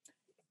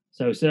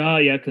 So I said, "Oh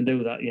yeah, I can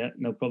do that. Yeah,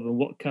 no problem.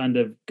 What kind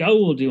of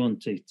gold do you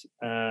want it?"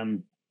 "I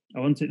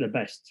want it the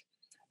best.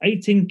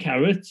 18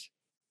 carat.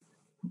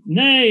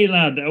 Nay,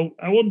 lad,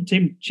 I want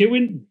him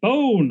chewing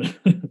bone."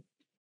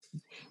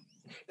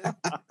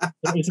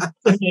 There's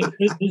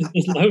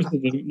loads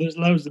of them. There's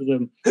loads of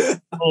them,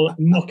 all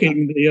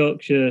mocking the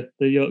Yorkshire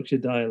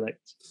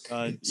dialect.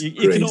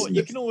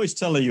 You can always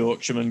tell a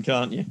Yorkshireman,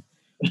 can't you?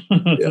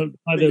 Yeah.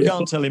 You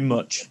can't tell him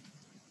much.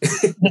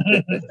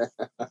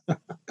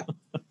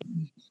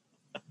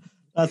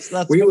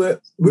 We were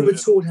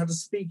taught how to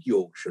speak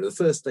Yorkshire. The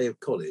first day of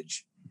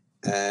college,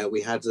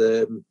 we had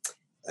a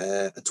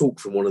talk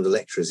from one of the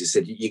lecturers. He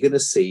said, "You're going to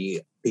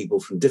see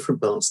people from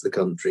different parts of the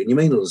country, and you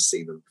may not have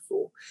seen them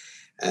before.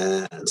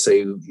 And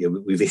so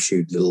we've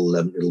issued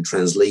little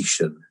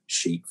translation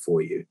sheet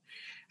for you.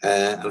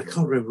 And I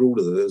can't remember all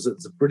of them. There was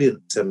a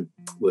brilliant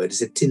word. It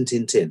said tin,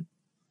 tin, tin.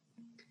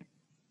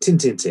 Tin,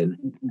 tin,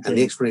 tin. And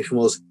the explanation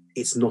was,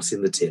 it's not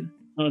in the tin."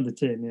 Not in the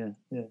tin,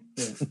 yeah.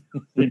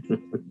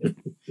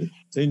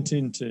 Tin,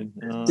 tin, tin.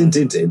 Tin,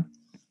 tin, tin.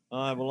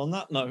 Well, on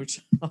that note,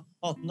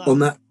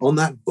 on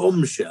that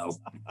bombshell.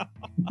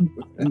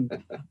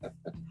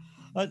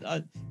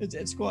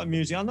 It's quite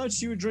amusing. I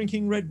noticed you were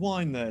drinking red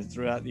wine there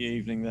throughout the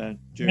evening there,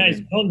 Julian. Yeah,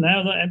 it's gone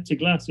now, that empty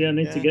glass. Yeah, I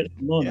need to get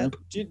some more now.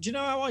 Do you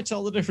know how I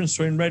tell the difference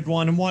between red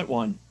wine and white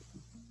wine?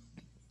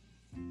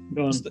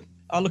 Go on.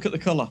 I look at the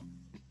colour.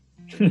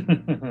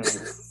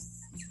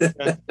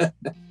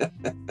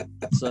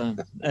 So,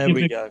 there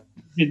we go.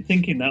 You've been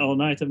thinking that all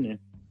night, haven't you?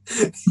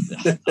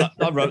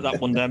 I wrote that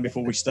one down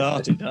before we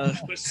started.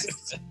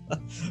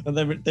 And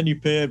then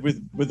you paired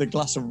with a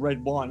glass of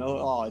red wine.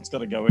 Oh, it's got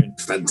to go in.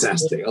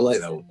 Fantastic. I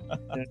like that one.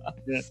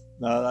 Yeah.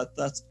 No,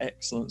 that's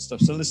excellent stuff.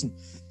 So listen,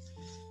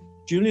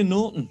 Julian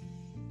Norton,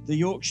 the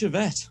Yorkshire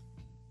vet,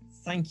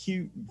 thank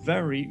you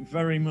very,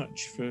 very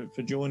much for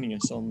joining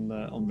us on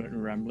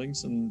Veterinary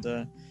Ramblings. And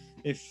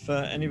if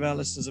any of our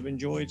listeners have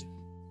enjoyed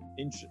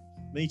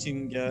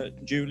meeting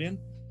Julian,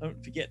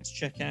 don't forget to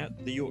check out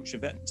the Yorkshire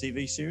Vet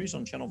TV series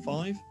on Channel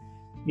 5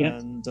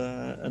 and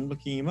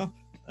looking him up.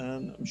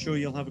 And I'm sure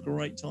you'll have a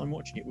great time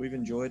watching it. We've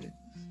enjoyed it.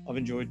 I've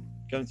enjoyed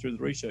going through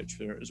the research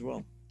for it as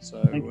well.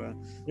 So thank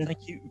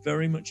you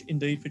very much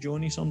indeed for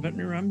joining us on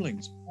Veterinary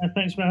Ramblings.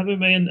 Thanks for having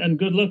me, and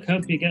good luck.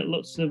 Hope you get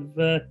lots of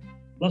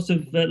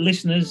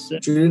listeners.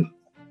 Julian,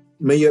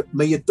 may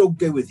your dog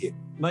go with you.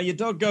 May your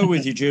dog go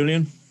with you,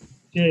 Julian.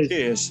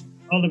 Cheers.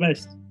 All the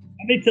best.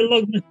 I need to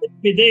log my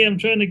CPD. I'm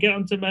trying to get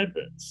onto my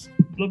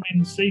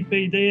blooming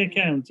CPD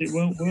account. It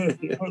won't work.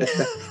 They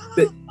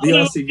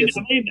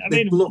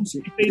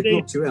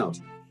blocked you out.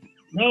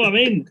 No, I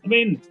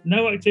mean,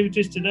 no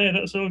activities today.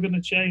 That's all going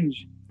to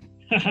change.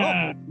 1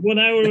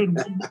 hour and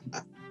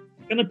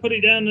going to put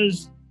it down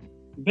as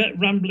Vet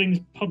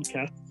Ramblings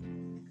podcast.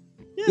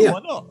 Yeah,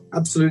 why not?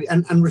 Absolutely,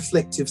 and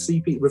reflective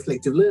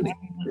learning.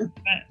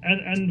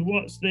 And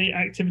what's the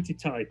activity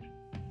type?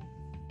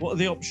 What are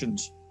the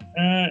options?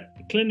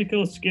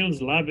 Clinical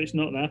skills lab. It's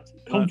not that.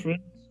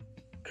 Conference,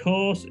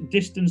 course,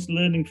 distance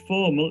learning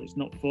formal. It's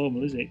not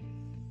formal, is it?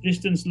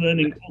 Distance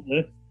learning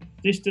other,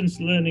 distance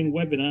learning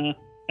webinar,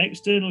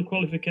 external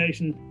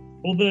qualification,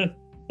 other,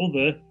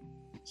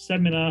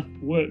 seminar,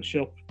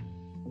 workshop,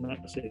 and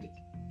that's it.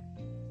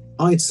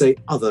 I'd say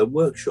other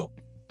workshop.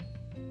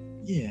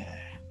 Yeah.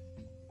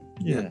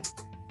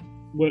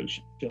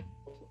 Workshop.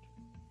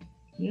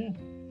 Yeah.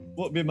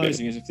 What would be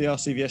amazing is if the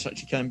RCVS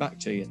actually came back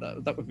to you.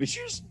 That would be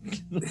just.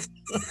 I'm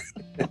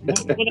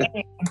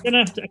gonna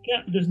have to.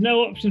 There's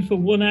no option for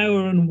 1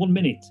 hour and 1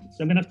 minute,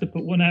 so I'm gonna have to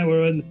put 1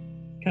 hour and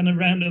kind of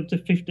round up to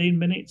 15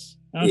 minutes.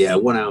 Yeah,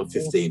 1 hour and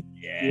 15.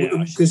 Yeah.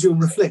 Because you'll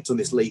reflect on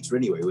this later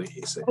anyway, won't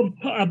you? So.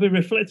 I'll be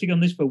reflecting on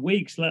this for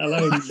weeks, let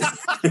alone.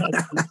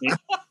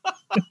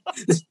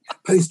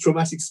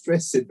 Post-traumatic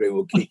stress syndrome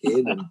will kick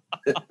in. And